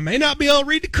Cephas. I may not be able to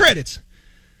read the credits,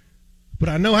 but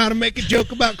I know how to make a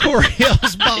joke about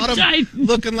Coriel's bottom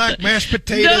looking like mashed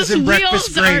potatoes Those and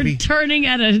breakfast wheels gravy. are turning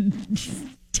at a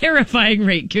terrifying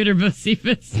rate, Cooter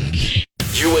Bocephus.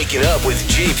 You're waking up with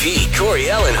JP,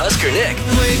 Coriel, and Husker Nick.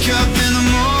 Wake up in the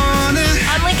morning.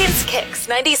 On Lincoln's Kicks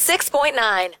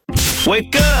 96.9.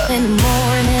 Wake up! In the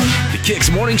morning. The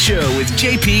Kicks Morning Show with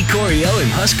JP, Coriel,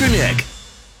 and Husker Nick.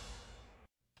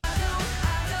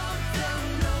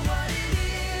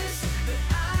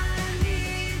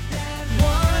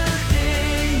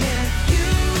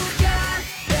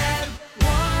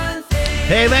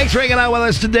 Hey, thanks for hanging out with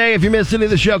us today. If you missed any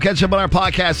of the show, catch up on our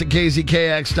podcast at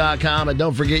kzkx.com. And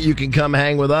don't forget, you can come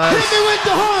hang with us in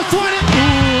the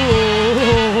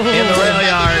rail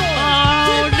yard.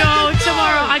 Oh, no,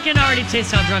 tomorrow. I can already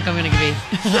taste how drunk I'm going to be.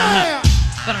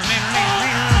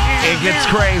 It gets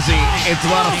crazy. It's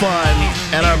a lot of fun.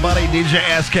 And our buddy DJ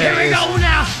SK Here we is go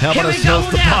now. helping Here we us go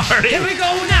host the now. party. Here we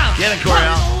go now. Get it,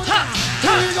 Coriel.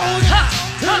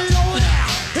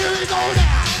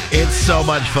 It's so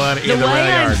much fun in the The rail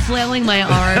way I'm yard. flailing my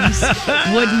arms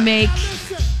would make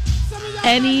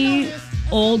any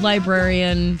old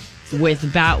librarian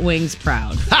with bat wings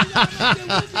proud.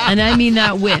 And I mean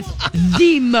that with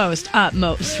the most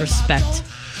utmost respect.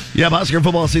 Yep, Husker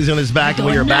football season is back, and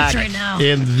we are Going back nuts right now.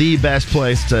 in the best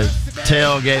place to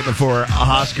tailgate before a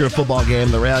Husker football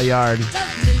game, the rail yard.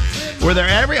 We're there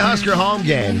every Husker home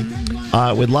game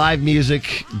with live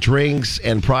music, drinks,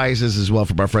 and prizes as well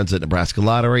from our friends at Nebraska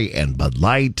Lottery and Bud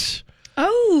Light.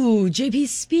 Oh, JP,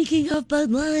 speaking of Bud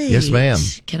Light. Yes, ma'am.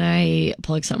 Can I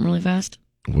plug something really fast?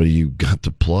 What do you got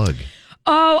to plug?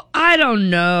 Oh, I don't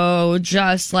know.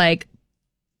 Just like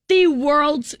the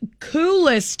world's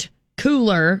coolest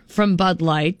cooler from Bud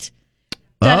Light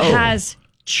that has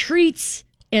treats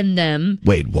in them.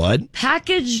 Wait, what?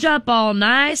 Packaged up all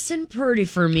nice and pretty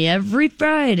for me every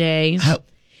Friday.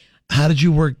 How did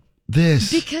you work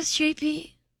this? Because,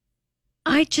 JP,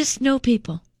 I just know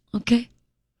people, okay?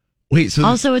 Wait, so...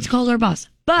 Also, it's called Our Boss.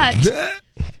 But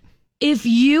if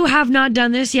you have not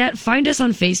done this yet, find us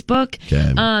on Facebook.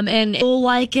 Okay. And you'll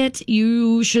like it.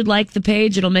 You should like the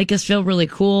page. It'll make us feel really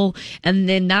cool. And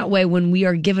then that way, when we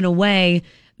are giving away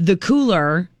the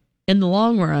cooler in the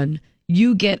long run,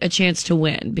 you get a chance to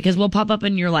win because we'll pop up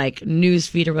in your like news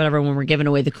feed or whatever when we're giving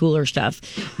away the cooler stuff.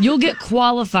 You'll get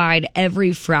qualified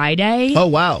every Friday. Oh,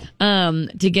 wow.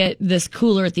 To get this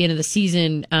cooler at the end of the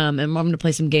season. And I'm going to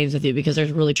play some games with you because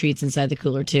there's really treats inside the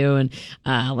cooler too. And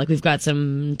like we've got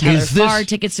some Tyler Farr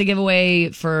tickets to give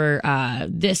away for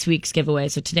this week's giveaway.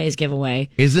 So today's giveaway.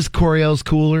 Is this Coriel's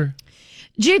cooler?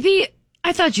 JP,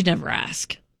 I thought you'd never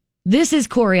ask. This is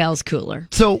Coriel's cooler.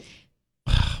 So,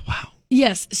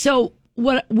 yes. So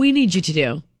what we need you to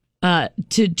do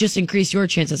to just increase your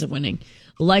chances of winning,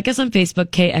 like us on Facebook,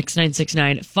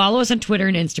 KX969. Follow us on Twitter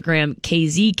and Instagram,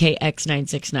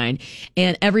 KZKX969.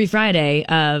 And every Friday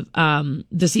of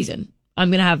the season, I'm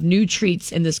going to have new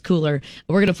treats in this cooler.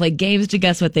 We're going to play games to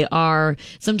guess what they are.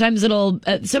 Sometimes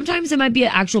sometimes it might be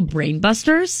actual brain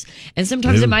busters. And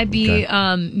sometimes it might be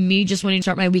me just wanting to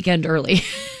start my weekend early.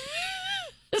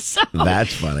 So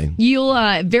That's funny. you'll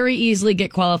very easily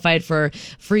get qualified for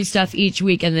free stuff each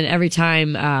week, and then every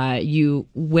time you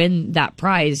win that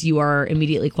prize, you are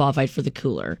immediately qualified for the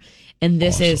cooler. And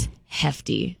this is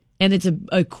hefty. And it's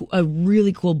a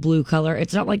really cool blue color.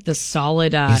 It's not like the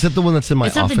solid... Is that the one that's in my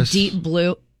it's office? It's not the deep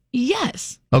blue.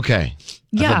 Yes. Okay.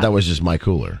 I thought that was just my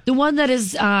cooler. The one that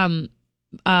is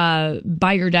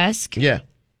by your desk. Yeah.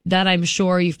 That I'm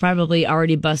sure you've probably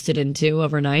already busted into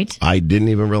overnight. I didn't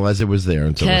even realize it was there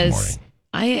until this morning.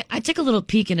 Because I took a little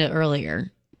peek in it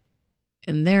earlier.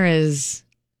 And there is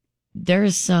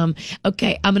some...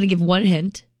 Okay, I'm going to give one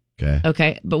hint.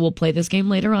 Okay, but we'll play this game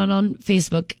later on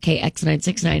Facebook,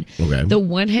 KX969. Okay. The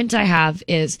one hint I have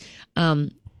is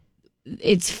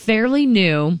it's fairly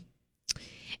new,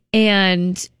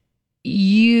 and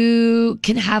you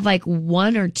can have like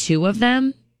one or two of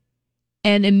them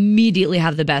and immediately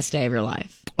have the best day of your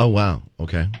life. Oh, wow.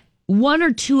 Okay. One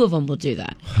or two of them will do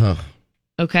that. Huh.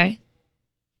 Okay?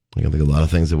 I can think of a lot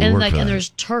of things that will work for that. And there's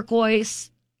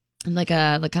turquoise and like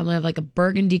kind of like a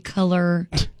burgundy color.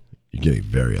 You're getting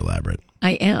very elaborate.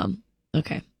 I am.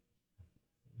 Okay.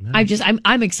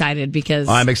 I'm excited because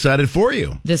I'm excited for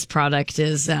you. This product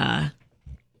is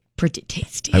pretty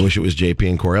tasty. I wish it was JP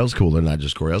and Coriel's cooler, not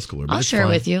just Coriel's cooler. But I'll it's share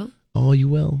fine. it with you. Oh, you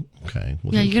will? Okay.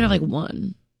 Well, yeah, you're going to have like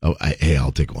one. Oh, hey,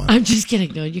 I'll take one. I'm just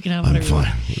kidding. No, you can have whatever. I'm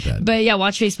fine with that. But yeah,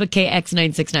 watch Facebook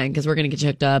KX969 because we're going to get you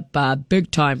hooked up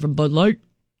big time from Bud Light.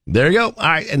 There you go. All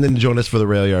right, and then join us for the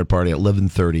Rail Yard Party at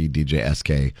 11:30. DJ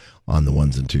SK on the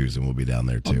ones and twos, and we'll be down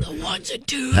there too. On the ones and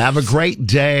twos. Have a great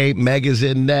day. Meg is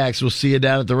in next. We'll see you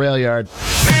down at the Rail Yard.